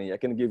a company. I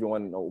can give you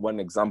one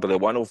example. That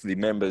one of the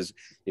members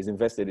is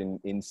invested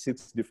in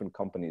 6 different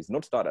companies,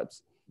 not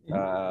startups,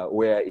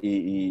 where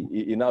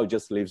he now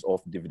just lives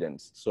off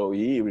dividends. So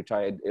he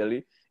retired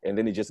early, and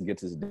then he just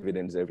gets his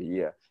dividends every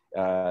year,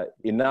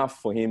 enough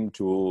for him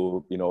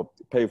to, you know,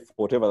 pay for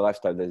whatever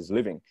lifestyle that he's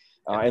living.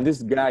 And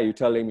this guy, you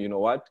tell him, you know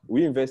what,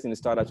 we invest in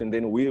startups, and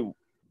then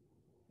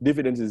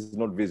dividends is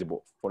not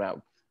visible for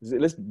now.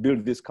 Let's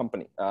build this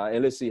company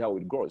and let's see how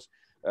it grows.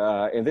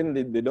 And then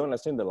they don't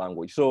understand the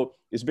language. So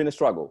it's been a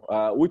struggle,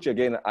 which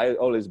again, I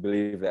always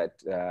believe that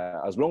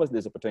as long as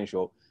there's a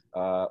potential,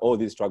 all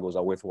these struggles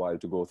are worthwhile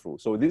to go through.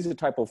 So this is the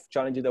type of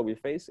challenges that we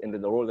face and the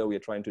role that we are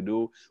trying to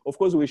do. Of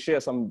course, we share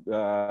some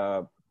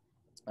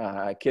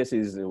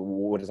cases,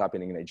 what is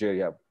happening in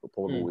Nigeria,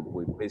 probably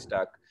with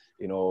Medpack,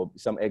 you know,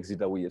 some exit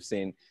that we have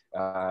seen,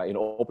 you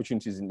know,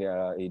 opportunities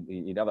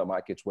in other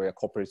markets where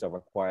corporates have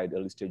acquired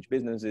early stage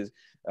businesses,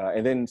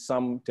 and then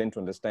some tend to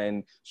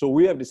understand. So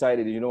we have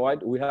decided, you know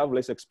what, we have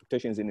less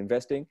expectations in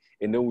investing,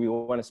 and then we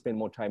want to spend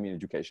more time in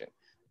education.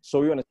 So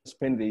we want to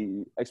spend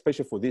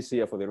especially for this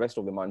year, for the rest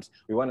of the months,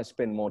 we want to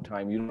spend more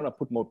time. You don't want to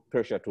put more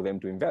pressure to them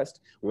to invest.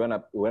 We want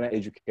to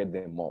educate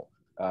them more.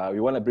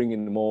 We want to bring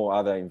in more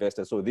other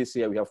investors. So this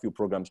year we have a few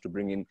programs to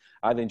bring in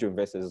other angel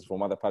investors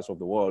from other parts of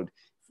the world,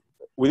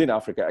 within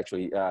Africa,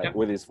 actually,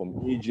 whether it's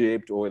from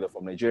Egypt or whether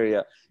from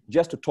Nigeria,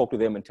 just to talk to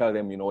them and tell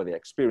them, you know, what their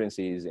experience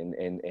is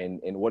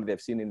and what they've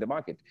seen in the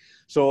market.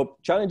 So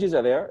challenges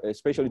are there,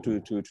 especially to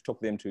talk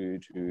to them to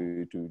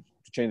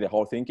change their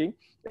whole thinking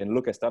and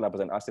look at startup as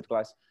an asset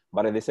class.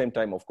 But at the same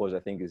time, of course, I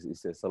think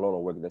it's a lot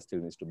of work that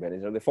still needs to be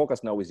done. So the focus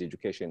now is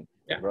education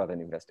rather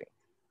than investing.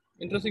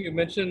 Interesting. You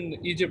mentioned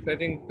Egypt. I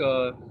think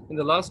in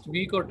the last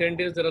week or 10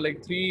 days, there are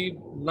like 3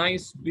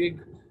 nice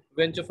big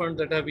venture funds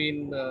that have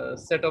been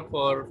set up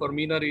for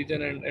MENA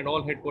region and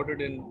all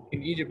headquartered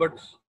in Egypt. But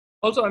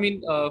also, I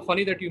mean,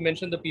 funny that you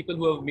mentioned the people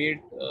who have made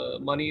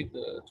money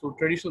through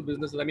traditional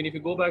businesses. I mean, if you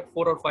go back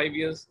 4 or 5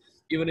 years,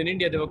 even in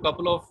India, there were a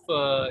couple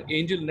of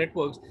angel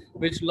networks,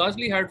 which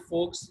largely had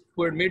folks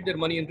who had made their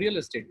money in real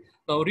estate.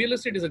 Now, real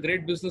estate is a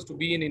great business to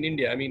be in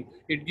India. I mean,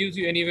 it gives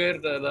you anywhere,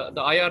 the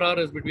IRR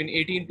is between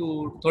 18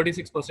 to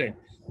 36%.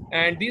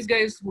 And these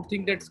guys would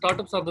think that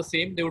startups are the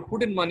same. They would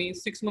put in money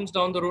 6 months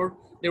down the road.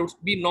 They would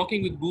be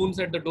knocking with goons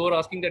at the door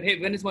asking that, hey,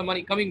 when is my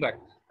money coming back?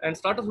 And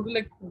startups would be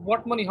like,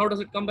 what money? How does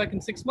it come back in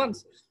 6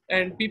 months?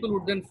 And people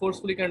would then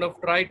forcefully kind of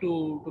try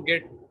to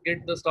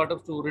get the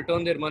startups to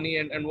return their money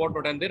and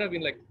whatnot. And there have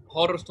been like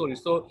horror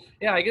stories. So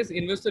yeah, I guess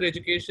investor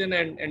education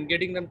and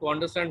getting them to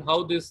understand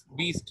how this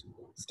beast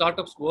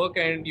startups work,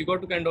 and you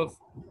got to kind of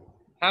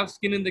have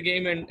skin in the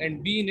game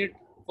and be in it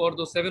for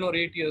those 7 or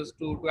 8 years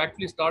to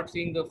actually start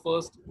seeing the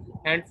first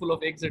handful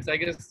of exits. I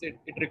guess it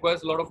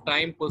requires a lot of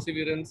time,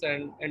 perseverance,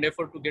 and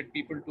effort to get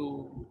people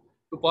to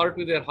part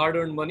with their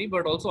hard-earned money,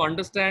 but also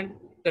understand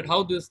that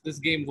how this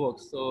game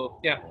works. So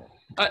yeah.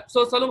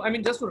 So Salom, I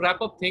mean, just to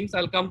wrap up things,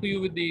 I'll come to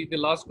you with the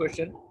last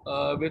question.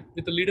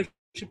 With the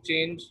leadership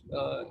change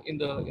in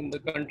the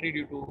country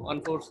due to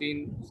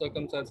unforeseen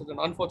circumstances and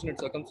unfortunate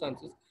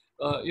circumstances,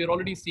 you're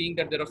already seeing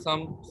that there are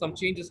some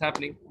changes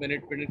happening when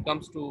it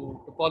comes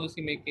to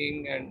policy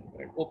making and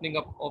opening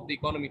up of the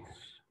economy.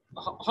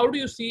 How do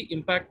you see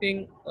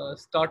impacting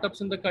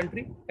startups in the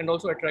country and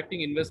also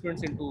attracting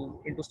investments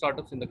into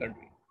startups in the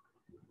country?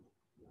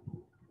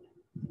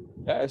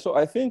 So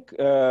I think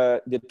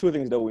the two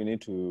things that we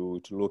need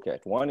to look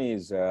at. One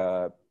is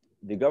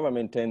the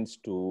government tends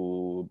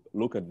to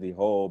look at the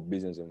whole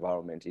business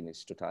environment in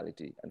its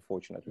totality,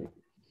 unfortunately.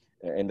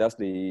 And that's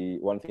the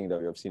one thing that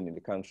we have seen in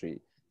the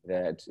country,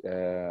 that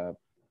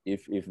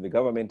if the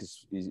government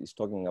is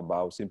talking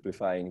about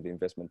simplifying the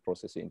investment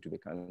process into the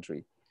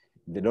country,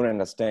 they don't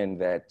understand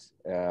that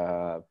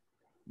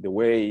the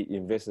way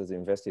investors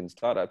invest in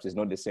startups is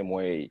not the same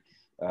way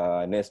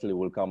Nestle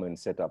will come and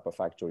set up a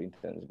factory in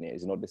Tanzania.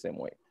 It's not the same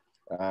way.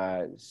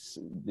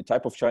 The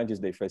type of challenges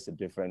they face are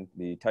different.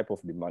 The type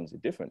of demands are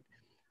different.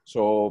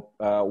 So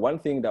one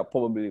thing that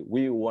probably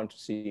we want to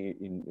see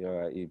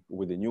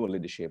with the new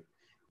leadership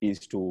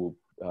is to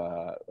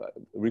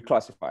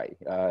reclassify,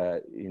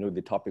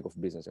 the topic of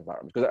business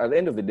environment. Because at the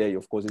end of the day,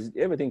 of course,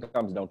 everything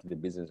comes down to the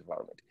business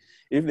environment.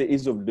 If the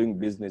ease of doing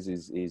business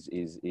is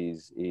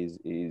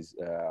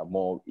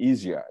more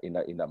easier in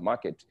that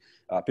market,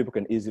 people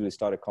can easily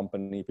start a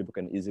company, people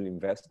can easily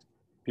invest,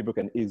 people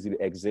can easily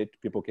exit,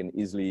 people can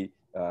easily,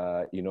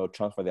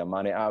 transfer their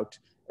money out.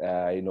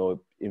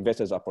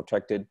 Investors are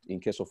protected in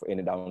case of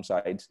any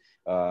downsides.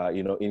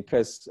 In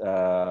case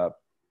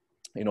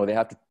they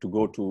have to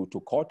go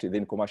to court,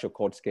 then commercial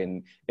courts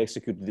can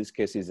execute these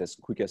cases as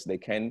quick as they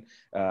can.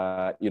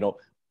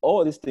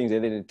 All these things,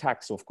 and then the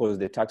tax, of course,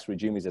 the tax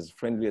regime is as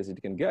friendly as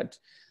it can get.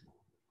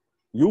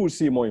 You will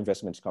see more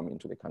investments coming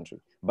into the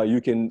country, but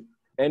you can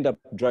end up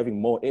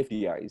driving more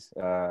FDIs,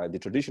 the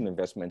traditional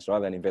investments,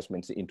 rather than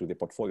investments into the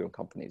portfolio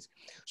companies.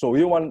 So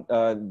we want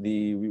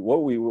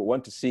what we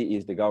want to see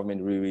is the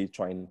government really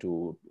trying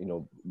to,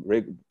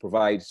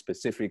 provide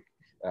specific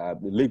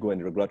legal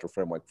and regulatory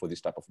framework for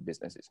this type of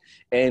businesses.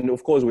 And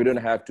of course, we don't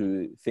have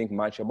to think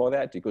much about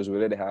that because we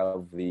already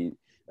have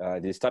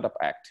the Startup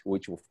Act,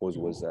 which of course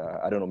was,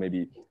 I don't know,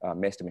 maybe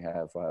Mestre may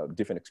have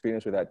different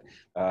experience with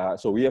that.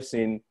 So we have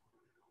seen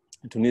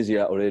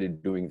Tunisia already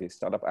doing the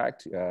Startup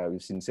Act.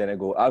 We've seen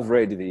Senegal. I've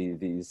read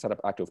the Startup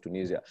Act of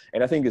Tunisia,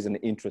 and I think it's an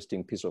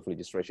interesting piece of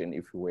legislation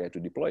if we were to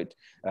deploy it.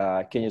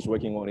 Kenya is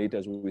working on it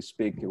as we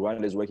speak.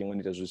 Rwanda is working on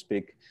it as we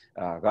speak.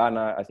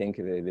 Ghana, I think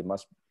they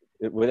must,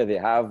 whether they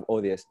have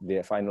or they're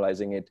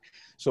finalizing it.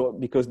 So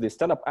because the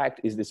Startup Act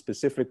is the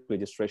specific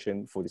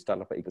legislation for the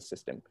startup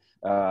ecosystem.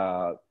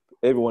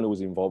 Everyone who was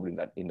involved in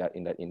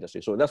that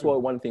industry. So that's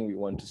one thing we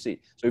want to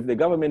see. So if the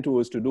government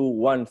was to do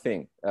one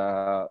thing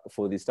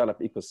for the startup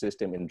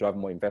ecosystem and drive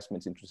more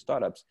investments into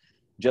startups,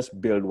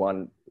 just build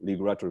one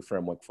regulatory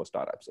framework for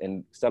startups.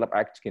 And Startup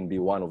Act can be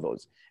one of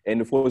those. And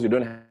of course, you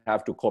don't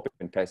have to copy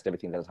and paste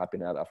everything that's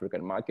happening in other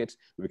African markets.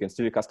 We can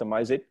still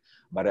customize it,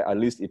 but at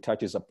least it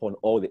touches upon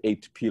all the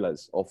 8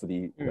 pillars of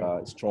the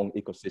strong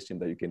ecosystem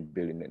that you can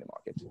build in any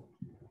market.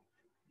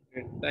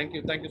 Thank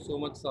you so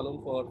much,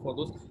 Salom, for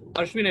those.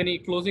 Ashwin, any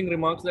closing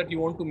remarks that you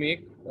want to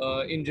make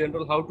in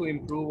general, how to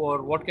improve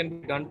or what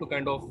can be done to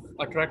kind of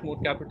attract more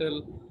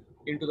capital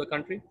into the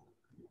country?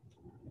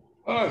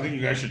 I think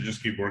you guys should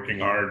just keep working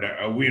hard.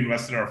 We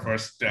invested our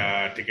first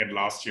ticket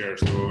last year,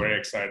 so we're very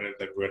excited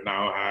that we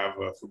now have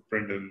a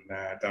footprint in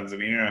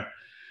Tanzania.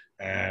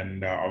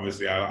 And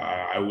obviously,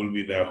 I will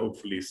be there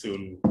hopefully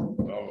soon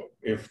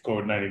if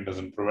COVID-19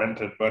 doesn't prevent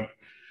it. But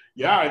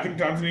yeah, I think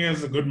Tanzania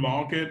is a good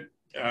market.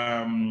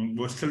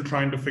 We're still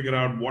trying to figure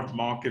out what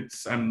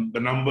markets and the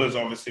numbers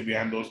obviously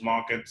behind those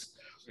markets.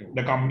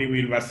 The company we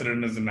invested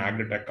in is an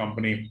agri-tech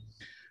company,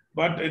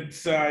 but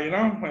it's I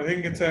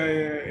think it's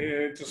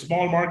a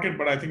small market,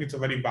 but I think it's a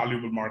very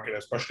valuable market,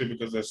 especially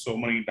because there's so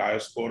many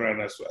diaspora,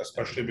 and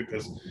especially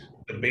because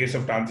the base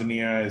of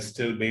Tanzania is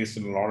still based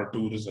in a lot of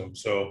tourism.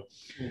 So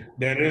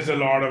there is a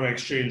lot of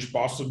exchange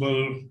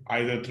possible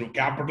either through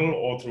capital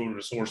or through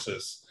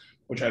resources,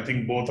 which I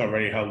think both are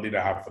very healthy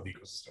to have for the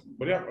ecosystem.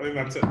 But yeah, I think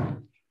that's it.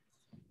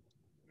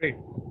 Great.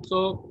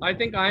 So I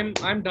think I'm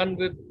done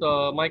with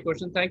my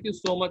question. Thank you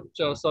so much,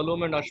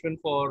 Salom and Ashwin,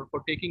 for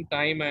taking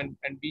time and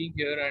being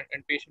here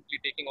and patiently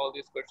taking all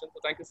these questions.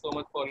 So thank you so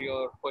much for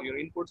your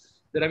inputs.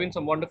 There have been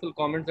some wonderful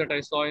comments that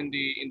I saw in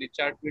the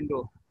chat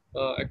window,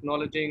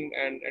 acknowledging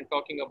and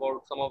talking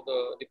about some of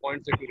the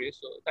points that you raised.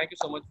 So thank you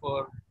so much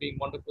for being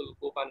wonderful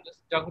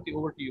co-panelists. Jagruti,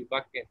 over to you.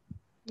 Back again.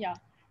 Yeah.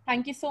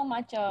 Thank you so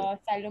much,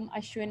 Salom,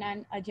 Ashwin,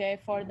 and Ajay,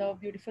 for the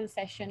beautiful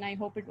session. I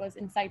hope it was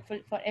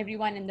insightful for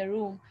everyone in the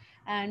room.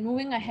 And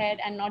moving ahead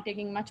and not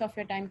taking much of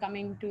your time,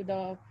 coming to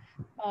the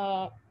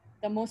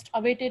the most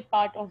awaited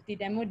part of the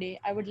demo day,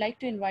 I would like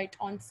to invite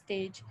on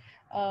stage,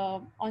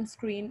 on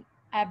screen,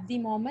 Abdi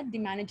Mohammed, the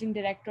Managing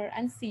Director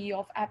and CEO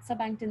of Absa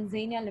Bank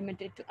Tanzania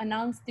Limited, to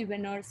announce the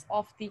winners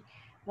of the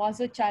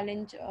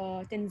Wazo.Challenge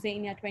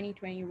Tanzania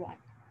 2021.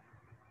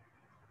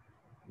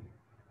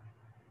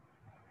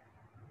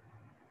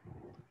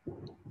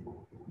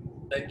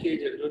 Thank you,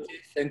 Jagruti.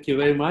 Thank you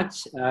very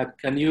much.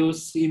 Can you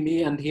see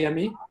me and hear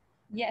me?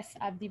 Yes,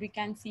 Abdi, we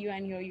can see you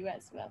and hear you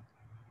as well.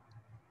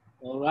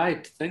 All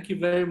right. Thank you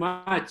very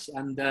much.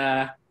 And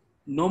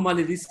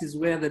normally this is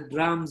where the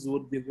drums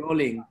would be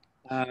rolling.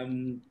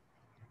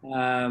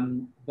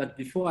 But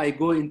before I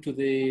go into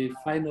the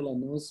final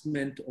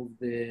announcement of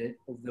the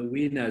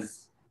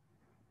winners,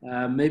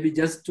 maybe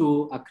just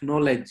to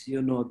acknowledge,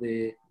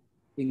 the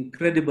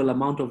incredible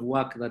amount of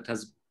work that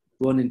has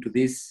gone into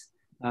this.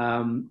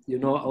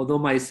 Although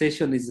my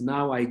session is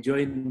now, I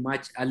joined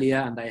much earlier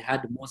and I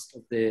had most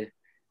of the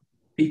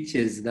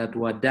pitches that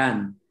were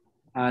done.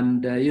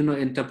 And,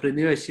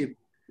 entrepreneurship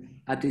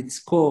at its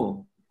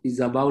core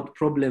is about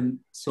problem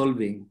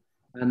solving.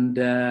 And,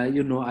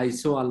 I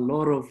saw a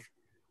lot of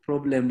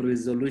problem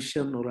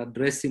resolution or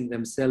addressing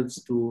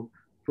themselves to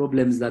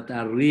problems that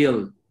are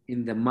real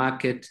in the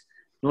market,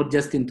 not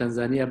just in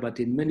Tanzania, but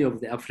in many of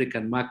the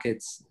African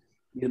markets,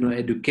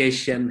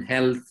 education,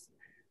 health,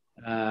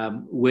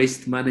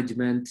 waste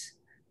management,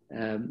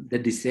 the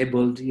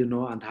disabled,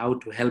 and how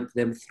to help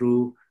them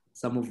through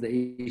some of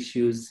the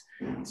issues.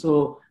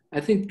 So I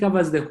think it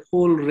covers the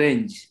whole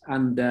range,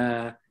 and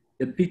the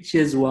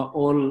pitches were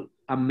all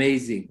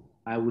amazing,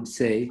 I would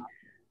say.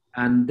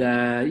 And,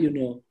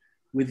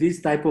 with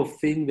this type of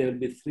thing, there will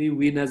be 3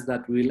 winners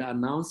that we'll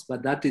announce,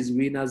 but that is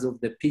winners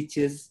of the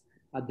pitches.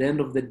 At the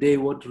end of the day,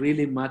 what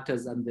really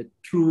matters and the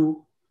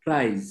true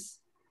prize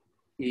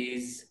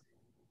is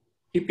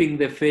keeping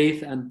the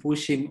faith and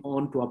pushing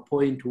on to a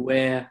point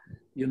where,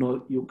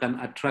 you can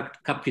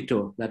attract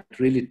capital that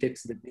really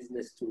takes the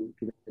business to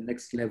the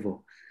next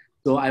level.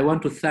 So I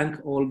want to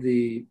thank all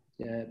the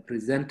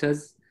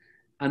presenters.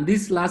 And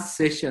this last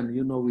session,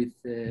 with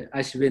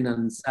Ashwin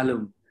and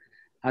Salum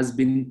has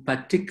been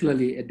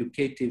particularly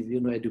educative,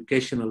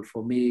 educational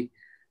for me.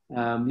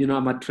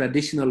 I'm a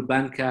traditional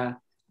banker.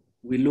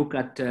 We look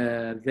at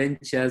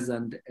ventures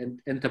and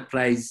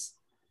enterprise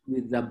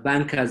with the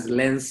banker's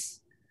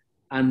lens.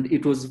 And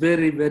it was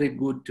very, very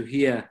good to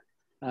hear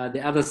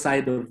the other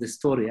side of the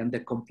story and the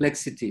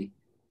complexity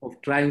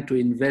of trying to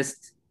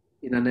invest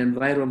in an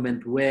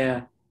environment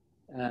where,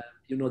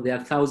 there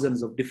are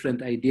thousands of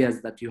different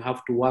ideas that you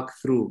have to work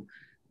through.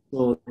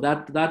 So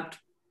that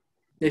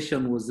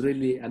session was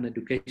really an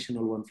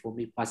educational one for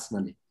me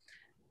personally.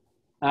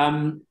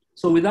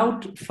 So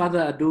without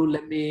further ado,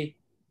 let me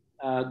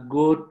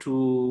go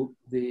to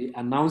the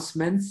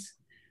announcements.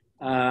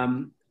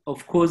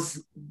 Of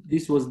course,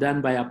 this was done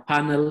by a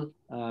panel,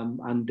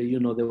 and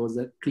there was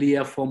a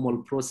clear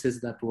formal process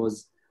that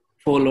was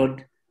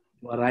followed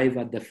to arrive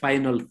at the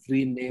final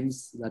 3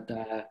 names that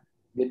are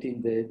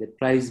getting the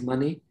prize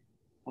money.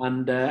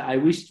 And I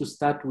wish to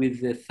start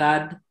with the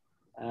 3rd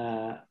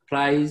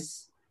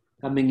prize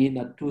coming in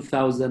at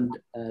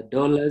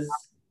 $2,000.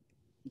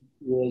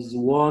 Was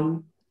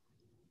won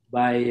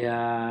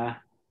by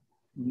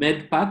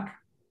Medpack.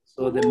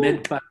 So the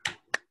Medpack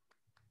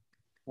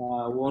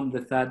won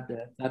the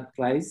third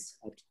prize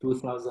at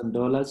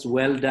 $2,000.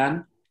 Well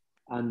done,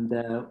 and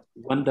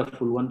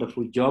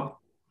wonderful job.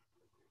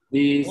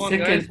 The Come on,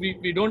 second, guys,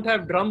 we don't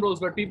have drum rolls,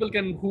 but people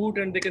can hoot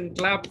and they can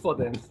clap for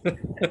them.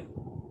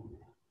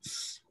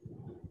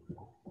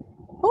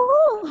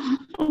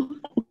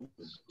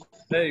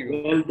 There you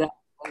go. Well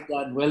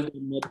done,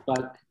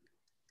 Medpack.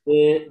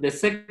 The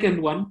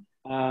second one,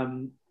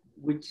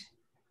 which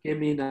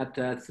came in at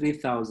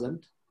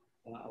 3,000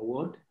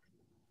 award,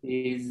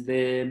 is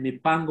the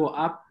Mipango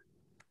app,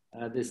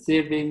 the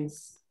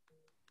savings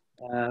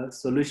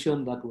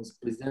solution that was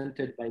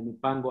presented by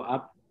Mipango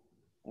app.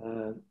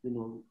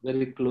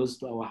 Very close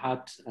to our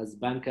heart as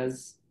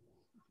bankers.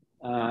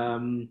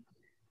 And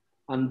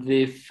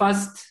the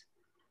first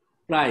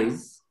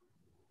prize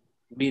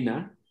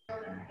winner,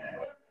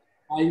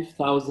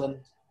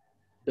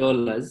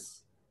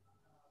 $5,000,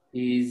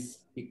 is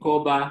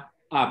Kikoba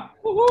app.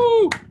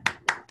 Woohoo!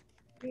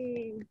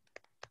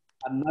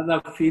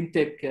 Another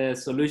fintech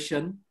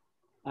solution,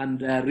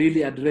 and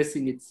really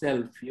addressing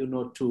itself,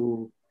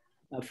 to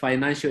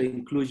financial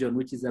inclusion,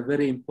 which is a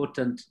very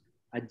important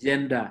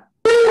agenda.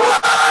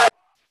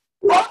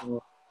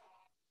 So,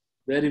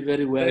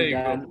 very well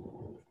done,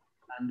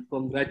 and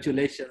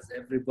congratulations,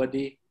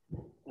 everybody.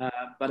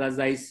 But as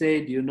I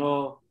said,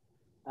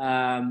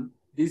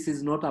 this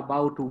is not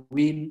about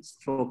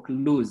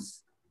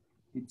win/lose.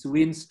 It's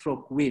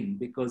win/win,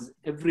 because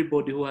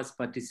everybody who has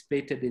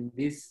participated in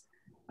this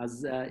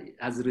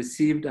has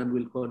received and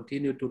will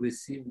continue to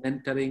receive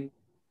mentoring,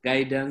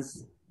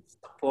 guidance,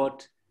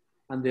 support,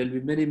 and there'll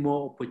be many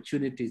more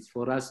opportunities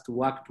for us to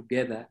work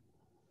together.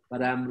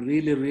 But I'm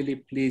really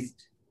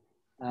pleased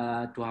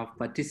to have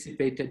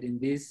participated in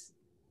this.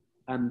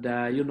 And,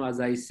 as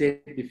I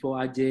said before,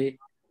 Ajay,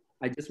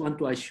 I just want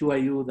to assure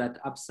you that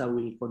Absa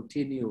will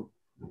continue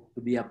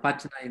be a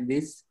partner in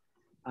this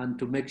and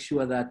to make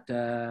sure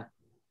that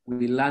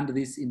we land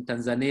this in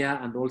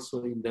Tanzania and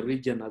also in the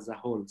region as a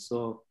whole.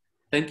 So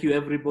thank you,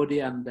 everybody,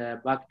 and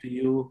back to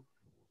you,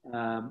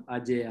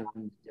 Ajay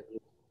and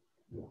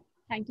Jagrut.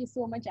 Thank you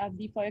so much,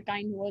 Abdi, for your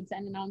kind words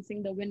and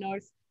announcing the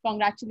winners.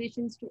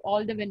 Congratulations to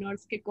all the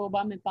winners,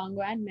 Kikoba,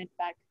 Mipango, and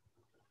Medpack.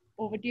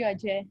 Over to you,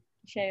 Ajay.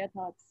 Share your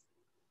thoughts.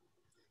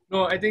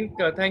 No, I think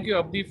thank you,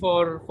 Abdi,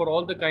 for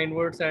all the kind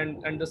words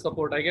and the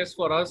support. I guess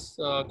for us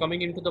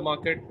coming into the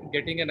market,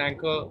 getting an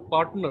anchor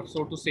partner,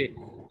 so to say.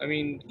 I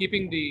mean,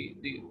 keeping the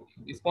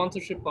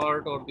sponsorship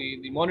part or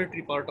the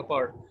monetary part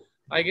apart.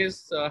 I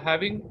guess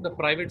having the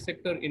private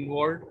sector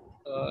involved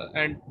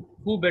and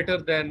who better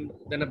than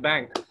a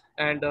bank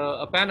and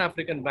a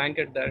Pan-African bank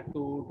at that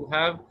to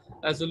have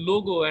as a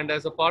logo and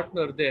as a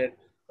partner there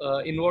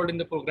involved in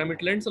the program.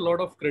 It lends a lot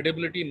of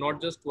credibility,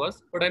 not just to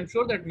us, but I'm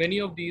sure that many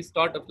of these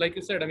startups, like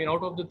you said, I mean,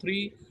 out of the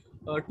three,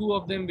 two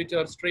of them which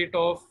are straight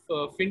off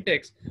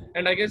fintechs,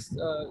 and I guess,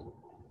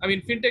 I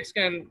mean, fintechs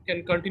can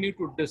continue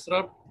to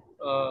disrupt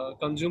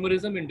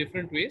consumerism in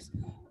different ways,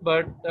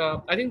 but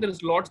I think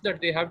there's lots that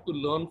they have to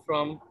learn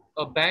from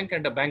a bank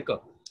and a banker.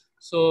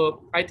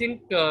 So I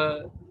think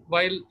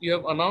while you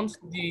have announced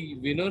the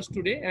winners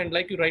today, and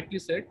like you rightly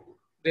said,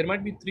 there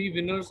might be three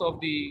winners of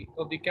the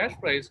cash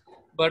prize,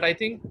 but I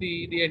think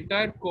the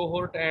entire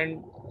cohort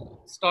and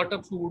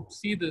startups who would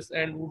see this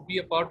and would be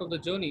a part of the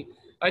journey,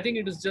 I think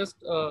it is just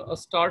a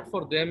start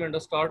for them and a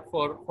start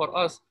for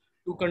us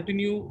to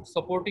continue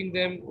supporting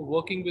them,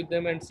 working with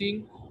them, and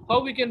seeing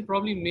how we can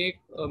probably make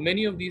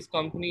many of these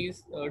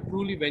companies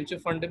truly venture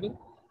fundable,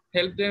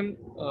 help them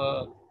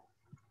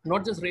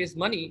not just raise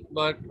money,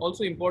 but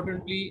also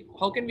importantly,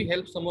 how can we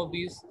help some of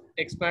these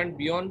expand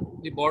beyond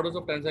the borders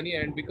of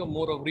Tanzania and become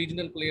more of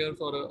regional players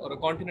or a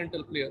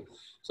continental player.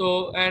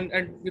 So, and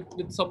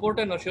with support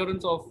and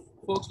assurance of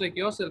folks like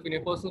yourself in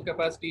your personal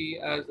capacity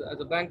as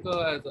a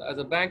banker, as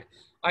a bank,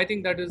 I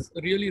think that is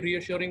really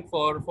reassuring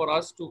for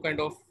us to kind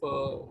of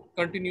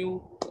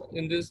continue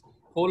in this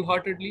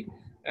wholeheartedly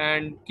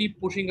and keep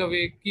pushing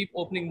away, keep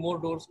opening more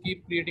doors,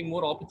 keep creating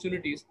more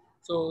opportunities.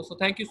 So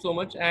thank you so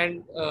much.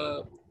 And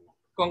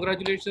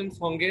congratulations,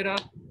 Hongera,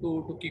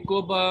 to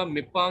Kikoba,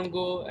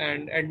 Mipango,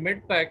 and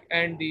Medpack,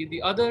 and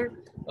the other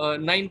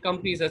 9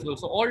 companies as well.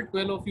 So all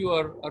 12 of you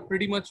are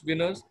pretty much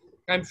winners.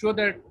 I'm sure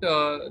that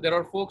there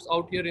are folks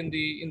out here in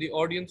the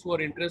audience who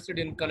are interested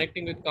in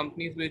connecting with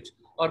companies which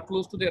are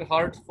close to their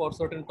hearts for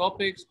certain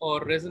topics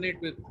or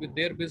resonate with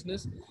their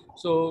business.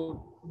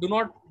 So do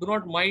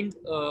not mind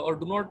or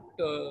do not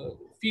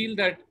feel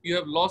that you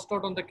have lost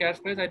out on the cash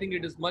prize. I think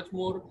it is much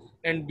more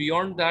and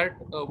beyond that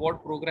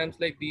what programs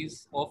like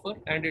these offer,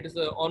 and it is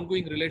an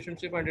ongoing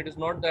relationship, and it is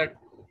not that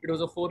it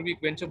was a 4-week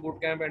venture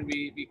bootcamp and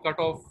we cut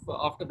off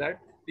after that.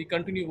 We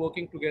continue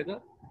working together.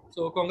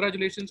 So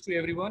congratulations to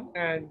everyone,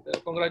 and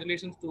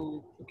congratulations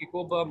to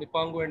Kikoba,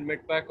 Mipango, and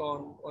Medpack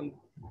on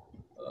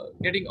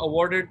getting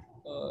awarded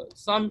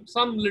some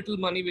little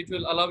money which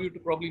will allow you to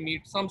probably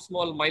meet some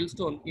small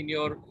milestone in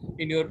your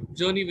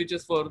journey, which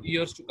is for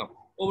years to come.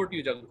 Over to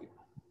you, Jagrut.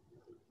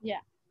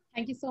 Yeah,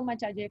 thank you so much,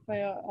 Ajay, for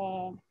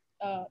your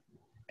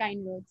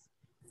kind words.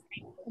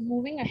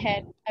 Moving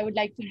ahead, I would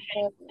like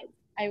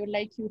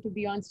you to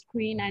be on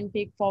screen and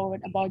take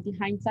forward about the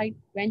Hindside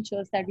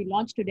Ventures that we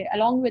launched today.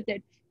 Along with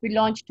it, we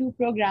launched 2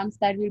 programs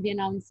that we'll be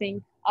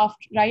announcing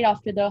right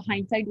after the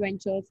Hindside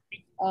Ventures.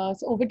 So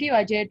over to you,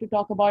 Ajay, to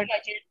talk about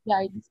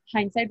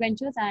Hindside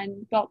Ventures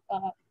and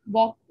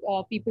walk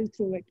people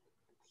through it.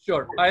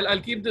 Sure,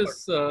 I'll keep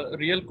this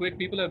real quick.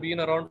 People have been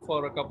around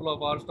for a couple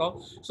of hours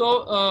now.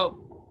 So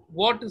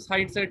what is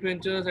Hindside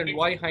Ventures and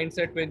why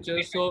Hindside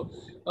Ventures? So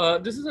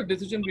this is a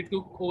decision we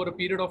took over a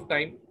period of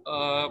time.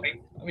 I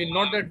mean,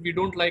 not that we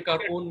don't like our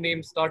own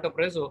name, Startup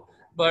Reseau,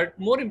 but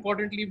more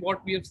importantly,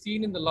 what we have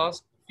seen in the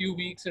last few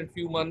weeks and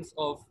few months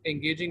of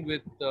engaging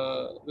with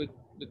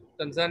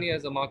Tanzania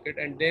as a market,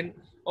 and then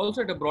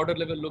also at a broader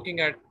level,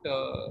 looking at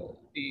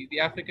the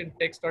African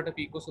tech startup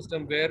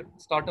ecosystem, where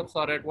startups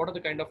are at, what are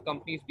the kind of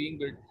companies being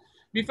built.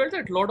 We felt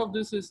that a lot of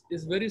this is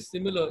very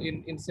similar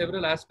in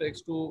several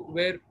aspects to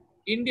where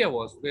India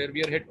was, where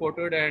we are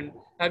headquartered, and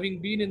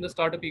having been in the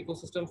startup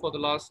ecosystem for the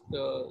last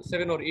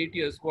 7 or 8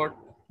 years, what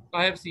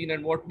I have seen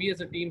and what we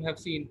as a team have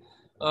seen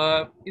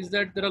is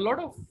that there are a lot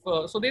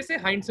of, so they say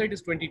hindsight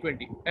is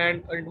 2020.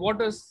 And what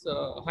does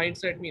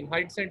hindsight mean?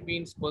 Hindsight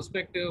means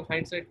perspective.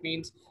 Hindsight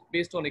means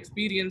based on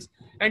experience.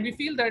 And we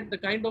feel that the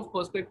kind of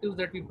perspectives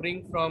that we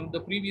bring from the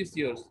previous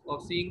years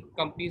of seeing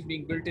companies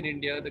being built in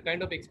India, the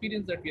kind of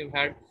experience that we have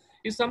had,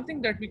 is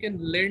something that we can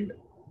lend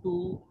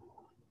to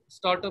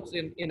startups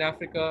in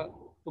Africa,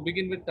 to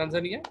begin with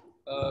Tanzania,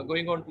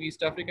 going on to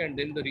East Africa and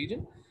then the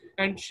region,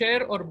 and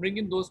share or bring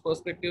in those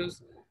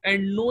perspectives,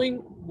 and knowing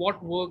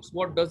what works,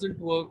 what doesn't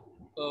work,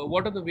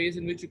 what are the ways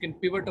in which you can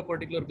pivot a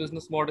particular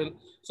business model.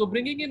 So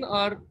bringing in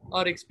our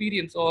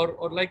experience,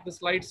 or like the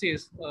slide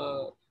says,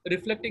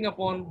 reflecting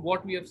upon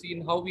what we have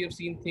seen, how we have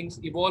seen things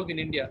evolve in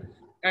India,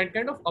 and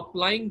kind of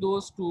applying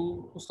those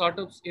to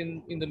startups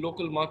in the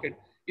local market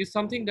is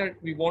something that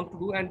we want to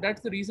do. And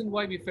that's the reason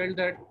why we felt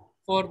that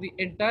for the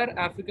entire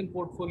African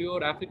portfolio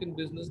or African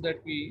business that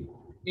we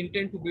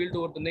intend to build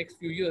over the next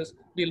few years,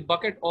 we'll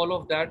bucket all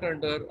of that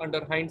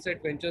under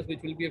Hindside Ventures, which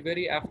will be a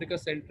very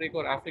Africa-centric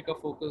or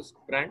Africa-focused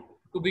brand.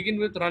 To begin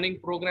with, running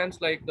programs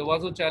like the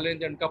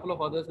Wazo.Challenge and a couple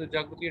of others which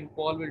Jagruti and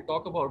Paul will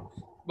talk about.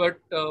 But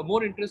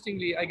more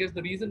interestingly, I guess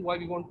the reason why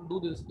we want to do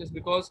this is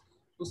because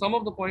to some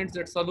of the points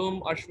that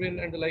Salom,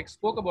 Ashwin, and the like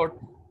spoke about,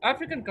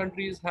 African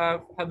countries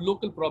have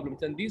local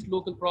problems, and these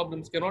local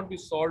problems cannot be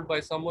solved by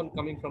someone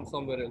coming from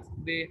somewhere else.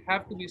 They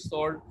have to be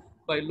solved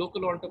by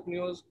local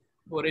entrepreneurs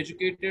who are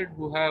educated,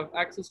 who have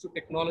access to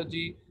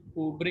technology,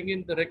 who bring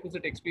in the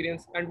requisite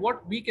experience. And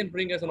what we can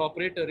bring as an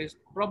operator is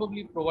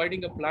probably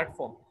providing a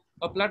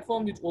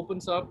platform which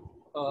opens up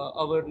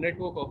our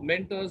network of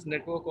mentors,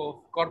 network of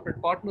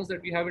corporate partners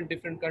that we have in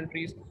different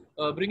countries,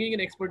 bringing in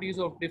expertise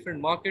of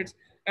different markets,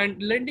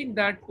 and lending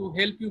that to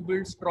help you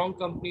build strong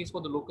companies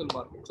for the local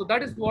market. So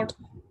that is what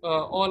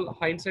all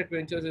Hindside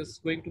Ventures is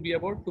going to be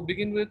about. To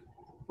begin with,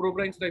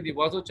 programs like the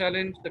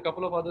Wazo.Challenge, the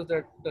couple of others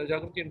that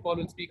Jagruti and Paul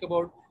will speak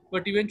about,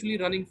 but eventually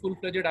running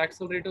full-fledged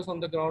accelerators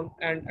on the ground.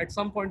 And at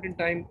some point in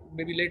time,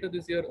 maybe later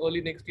this year,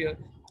 early next year,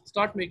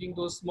 start making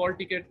those small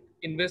ticket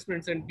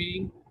investments and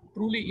being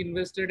truly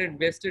invested and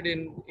vested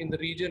in the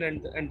region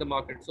and the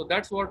market. So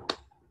that's what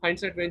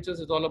Hindside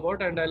Ventures is all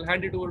about. And I'll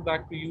hand it over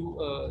back to you,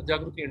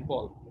 Jagruti and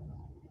Paul.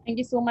 Thank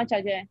you so much,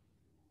 Ajay.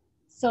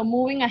 So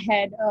moving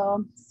ahead,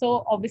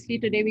 so obviously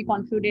today we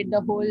concluded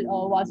the whole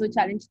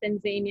Wazo.Challenge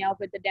Tanzania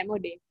with the demo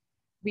day.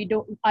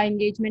 Our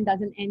engagement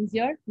doesn't end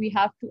here. We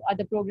have two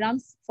other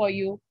programs for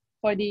you,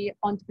 for the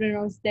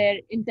entrepreneurs there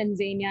in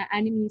Tanzania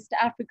and in East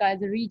Africa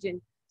as a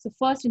region. So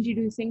first,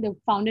 introducing the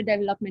Founder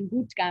Development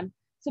Bootcamp.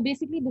 So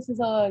basically, this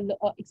is a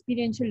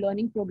experiential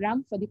learning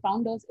program for the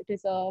founders. It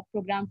is a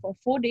program for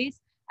 4 days,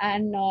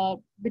 and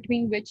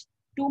between which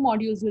 2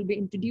 modules will be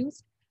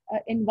introduced.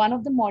 In one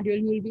of the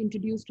module, you will be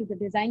introduced to the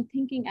design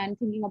thinking and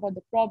thinking about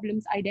the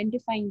problems,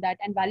 identifying that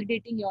and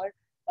validating your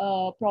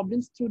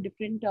problems through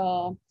different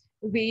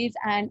ways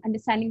and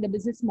understanding the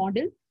business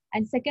model.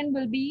 And second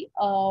will be,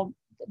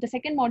 the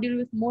second module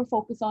with more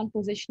focus on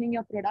positioning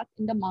your product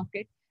in the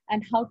market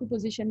and how to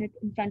position it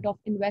in front of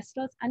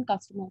investors and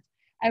customers.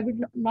 I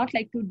would not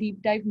like to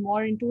deep dive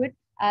more into it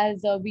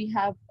as we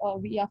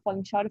are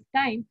falling short of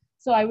time.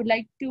 So I would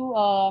like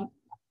to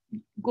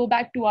go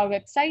back to our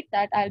website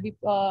that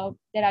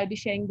I'll be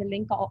sharing the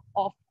link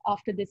of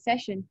after this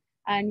session,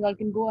 and you all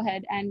can go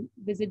ahead and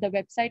visit the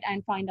website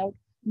and find out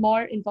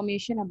more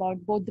information about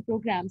both the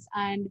programs.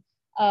 And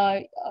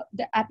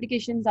the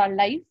applications are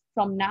live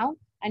from now,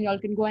 and you all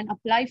can go and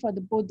apply for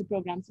both the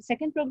programs. The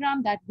second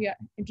program that we are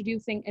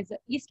introducing is the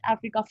East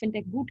Africa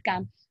FinTech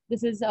Bootcamp.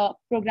 This is a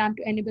program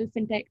to enable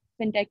fintech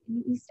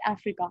in East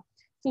Africa.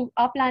 So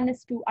our plan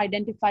is to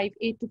identify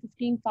 8 to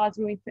 15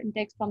 fast-growing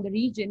fintechs from the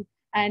region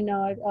and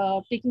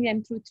taking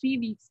them through 3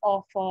 weeks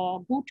of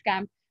boot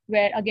camp,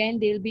 where again,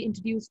 they'll be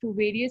introduced to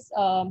various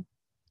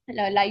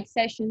live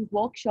sessions,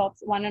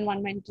 workshops,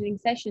 one-on-one mentoring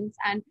sessions,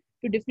 and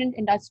to different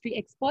industry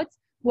experts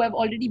who have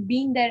already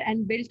been there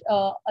and built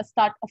a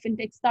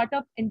fintech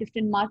startup in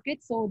different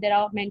markets. So there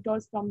are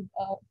mentors from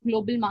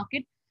global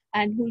market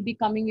and who will be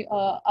coming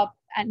up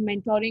and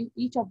mentoring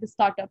each of the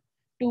startup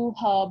to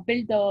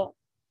build the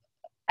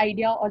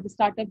idea or the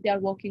startup they are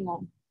working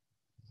on.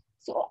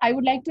 So I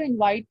would like to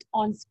invite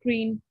on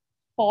screen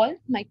Paul,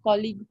 my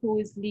colleague who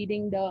is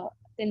leading the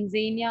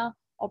Tanzania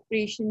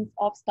operations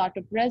of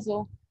Startup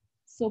Reseau.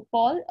 So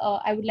Paul,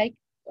 I would like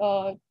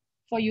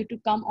for you to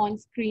come on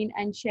screen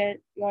and share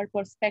your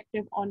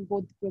perspective on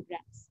both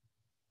programs.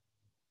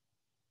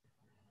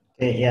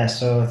 Okay, yeah,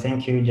 so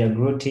thank you,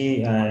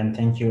 Jagruti, and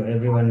thank you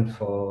everyone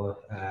for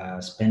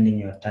spending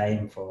your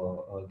time,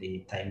 for all the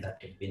time that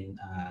you've been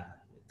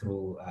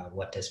through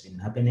what has been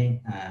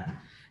happening.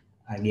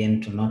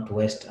 Again, to not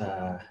waste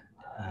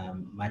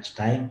much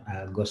time,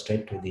 I'll go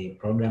straight to the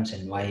programs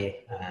and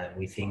why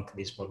we think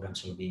these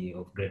programs will be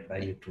of great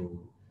value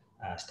to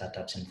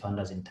startups and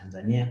founders in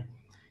Tanzania.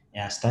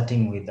 Yeah,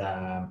 starting with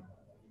the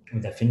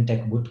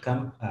FinTech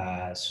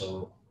Bootcamp.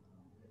 So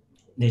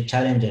the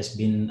challenge has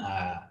been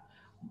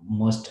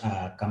most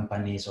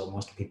companies or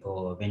most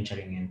people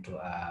venturing into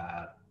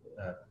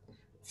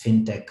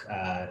FinTech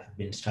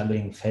been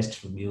struggling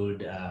first to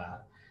build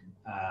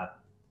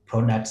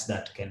products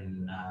that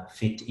can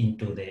fit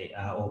into the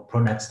or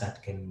products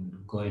that can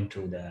go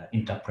into the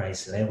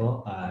enterprise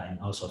level and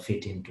also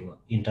fit into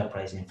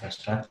enterprise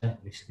infrastructure.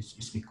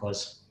 It's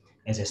because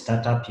as a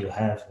startup you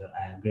have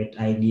a great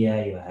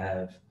idea, you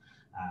have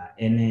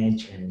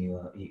energy, and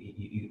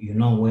you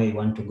know where you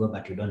want to go,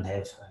 but you don't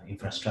have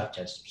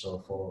infrastructures. So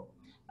for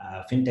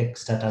fintech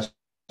startups,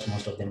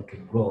 most of them to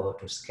grow,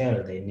 to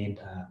scale, they need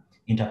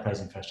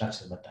enterprise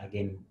infrastructure. But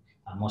again,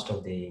 most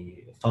of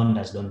the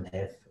founders don't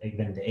have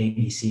even the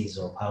ABCs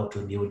of how to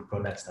build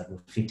products that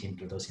will fit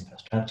into those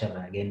infrastructure.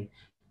 But again,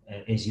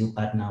 as you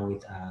partner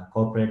with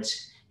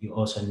corporates, you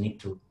also need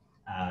to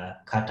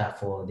cater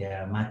for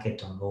their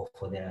market and go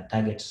for their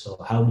targets.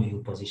 So how do you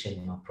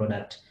position your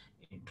product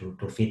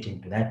to fit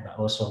into that? But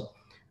also,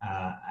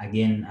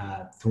 again,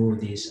 through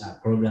this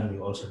program,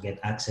 you also get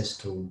access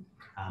to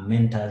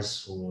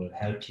mentors who will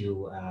help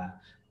you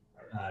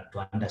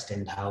to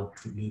understand how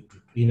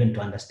even to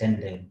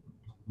understand the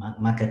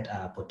market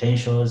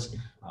potentials.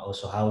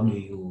 Also, how do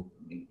you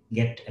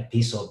get a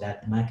piece of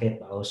that market?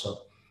 But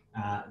also,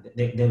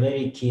 the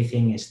very key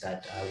thing is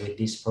that with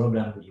this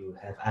program, you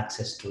have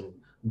access to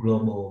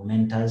global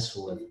mentors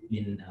who have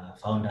been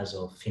founders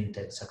of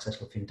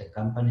successful fintech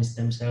companies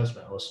themselves,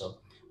 but also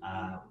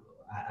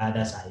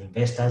others are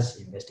investors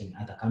investing in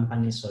other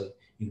companies. So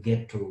you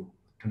get to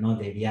know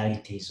the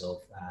realities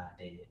of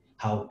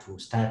how to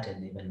start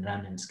and even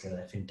run and scale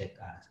a fintech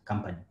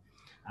company.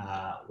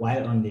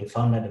 While on the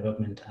founder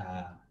development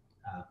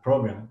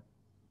program,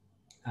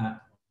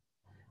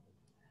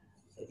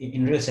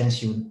 in real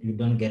sense, you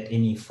don't get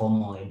any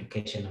formal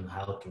education on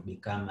how to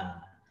become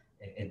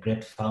a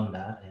great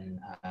founder. And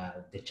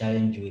the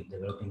challenge with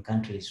developing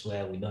countries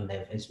where we don't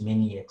have as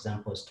many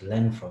examples to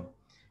learn from,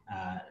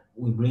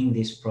 we bring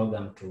this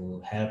program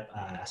to help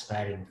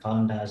aspiring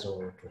founders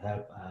or to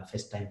help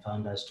first-time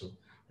founders to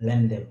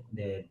learn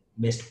the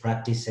best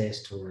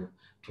practices, to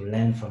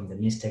learn from the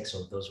mistakes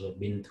of those who have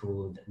been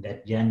through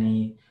that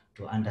journey,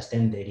 to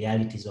understand the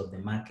realities of the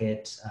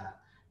market,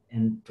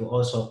 and to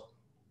also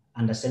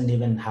understand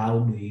even how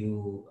do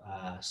you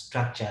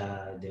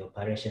structure the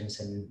operations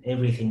and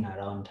everything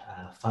around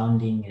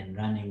founding and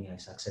running a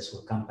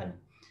successful company.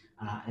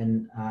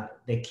 And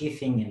the key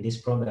thing in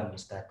this program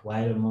is that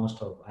while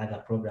most of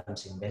other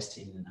programs invest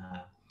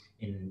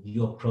in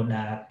your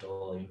product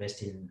or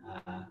invest in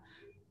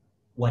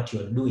what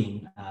you're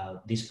doing,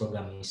 this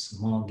program is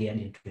more geared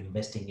into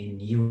investing in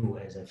you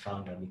as a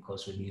founder,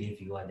 because we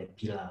believe you are the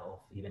pillar of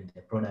even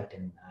the product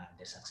and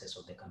the success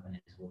of the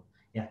company as well.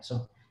 Yeah,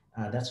 so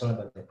that's all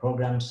about the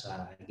programs.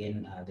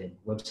 Again, the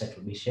website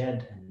will be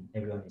shared and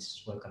everyone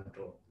is welcome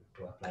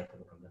to apply for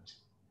the programs.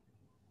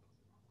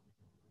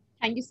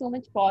 Thank you so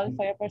much, Paul,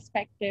 for your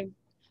perspective.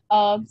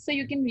 So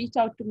you can reach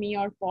out to me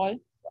or Paul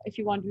if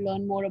you want to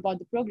learn more about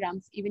the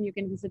programs. Even you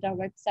can visit our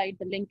website.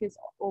 The link is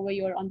over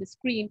here on the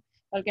screen.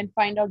 You can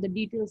find out the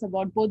details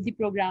about both the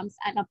programs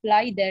and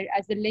apply there,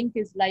 as the link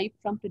is live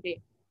from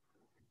today.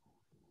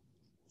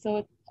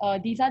 So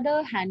these are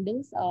the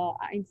handles,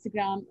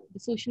 Instagram, the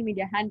social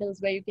media handles,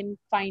 where you can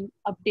find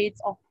updates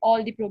of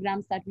all the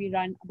programs that we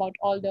run, about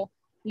all the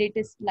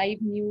latest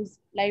live news,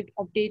 live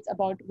updates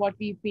about what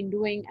we've been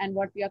doing and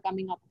what we are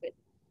coming up with.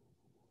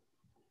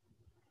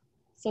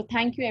 So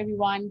thank you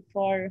everyone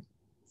for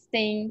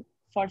staying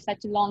for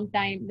such a long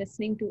time,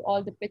 listening to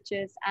all the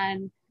pitches,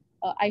 and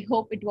I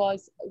hope it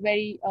was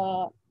very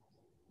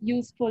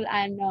useful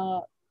and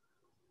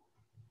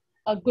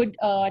a good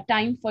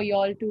time for you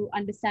all to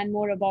understand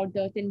more about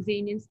the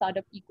Tanzanian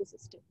startup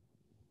ecosystem.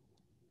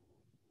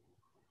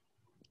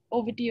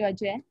 Over to you,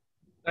 Ajay.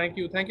 Thank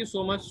you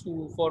so much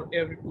to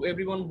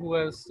everyone who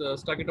has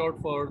stuck it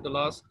out for the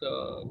last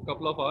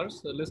couple of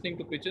hours listening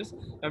to pitches.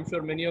 I'm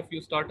sure many of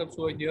you startups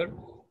who are here.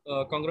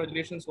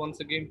 Congratulations once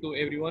again to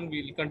everyone.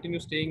 We'll continue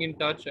staying in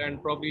touch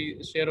and probably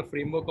share a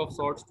framework of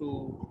sorts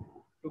to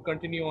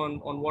continue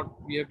on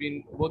what we have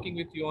been working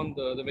with you on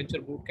the venture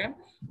bootcamp,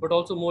 but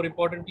also more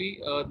importantly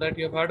that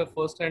you have had a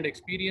first-hand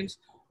experience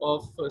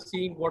of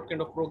seeing what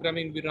kind of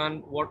programming we run,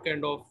 what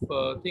kind of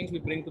things we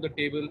bring to the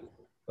table.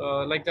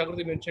 Like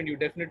Jagruti mentioned, you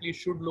definitely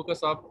should look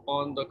us up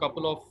on the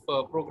couple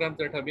of programs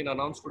that have been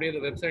announced today.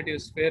 The website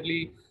is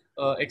fairly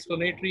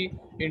explanatory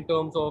in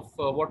terms of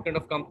what kind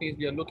of companies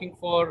we are looking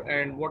for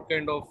and what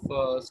kind of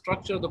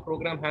structure the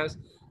program has.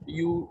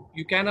 You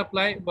can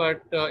apply,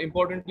 but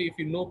importantly, if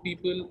you know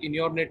people in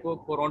your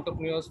network or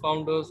entrepreneurs,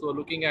 founders who are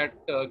looking at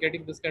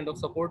getting this kind of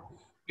support,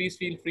 please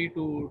feel free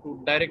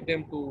to direct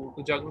them to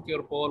Jagruti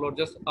or Paul, or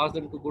just ask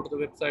them to go to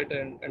the website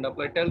and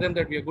apply. Tell them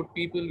that we are good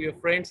people, we are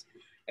friends,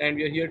 and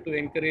we are here to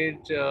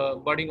encourage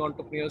budding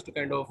entrepreneurs to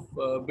kind of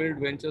build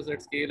ventures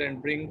at scale and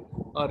bring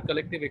our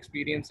collective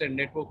experience and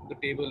network to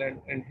the table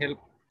and help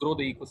grow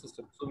the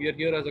ecosystem. So we are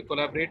here as a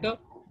collaborator,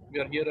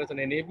 we are here as an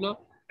enabler,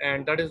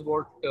 and that is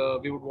what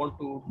we would want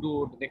to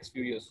do over the next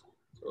few years.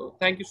 So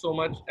thank you so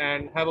much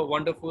and have a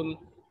wonderful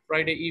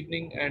Friday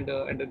evening and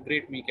a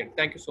great weekend.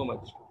 Thank you so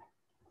much.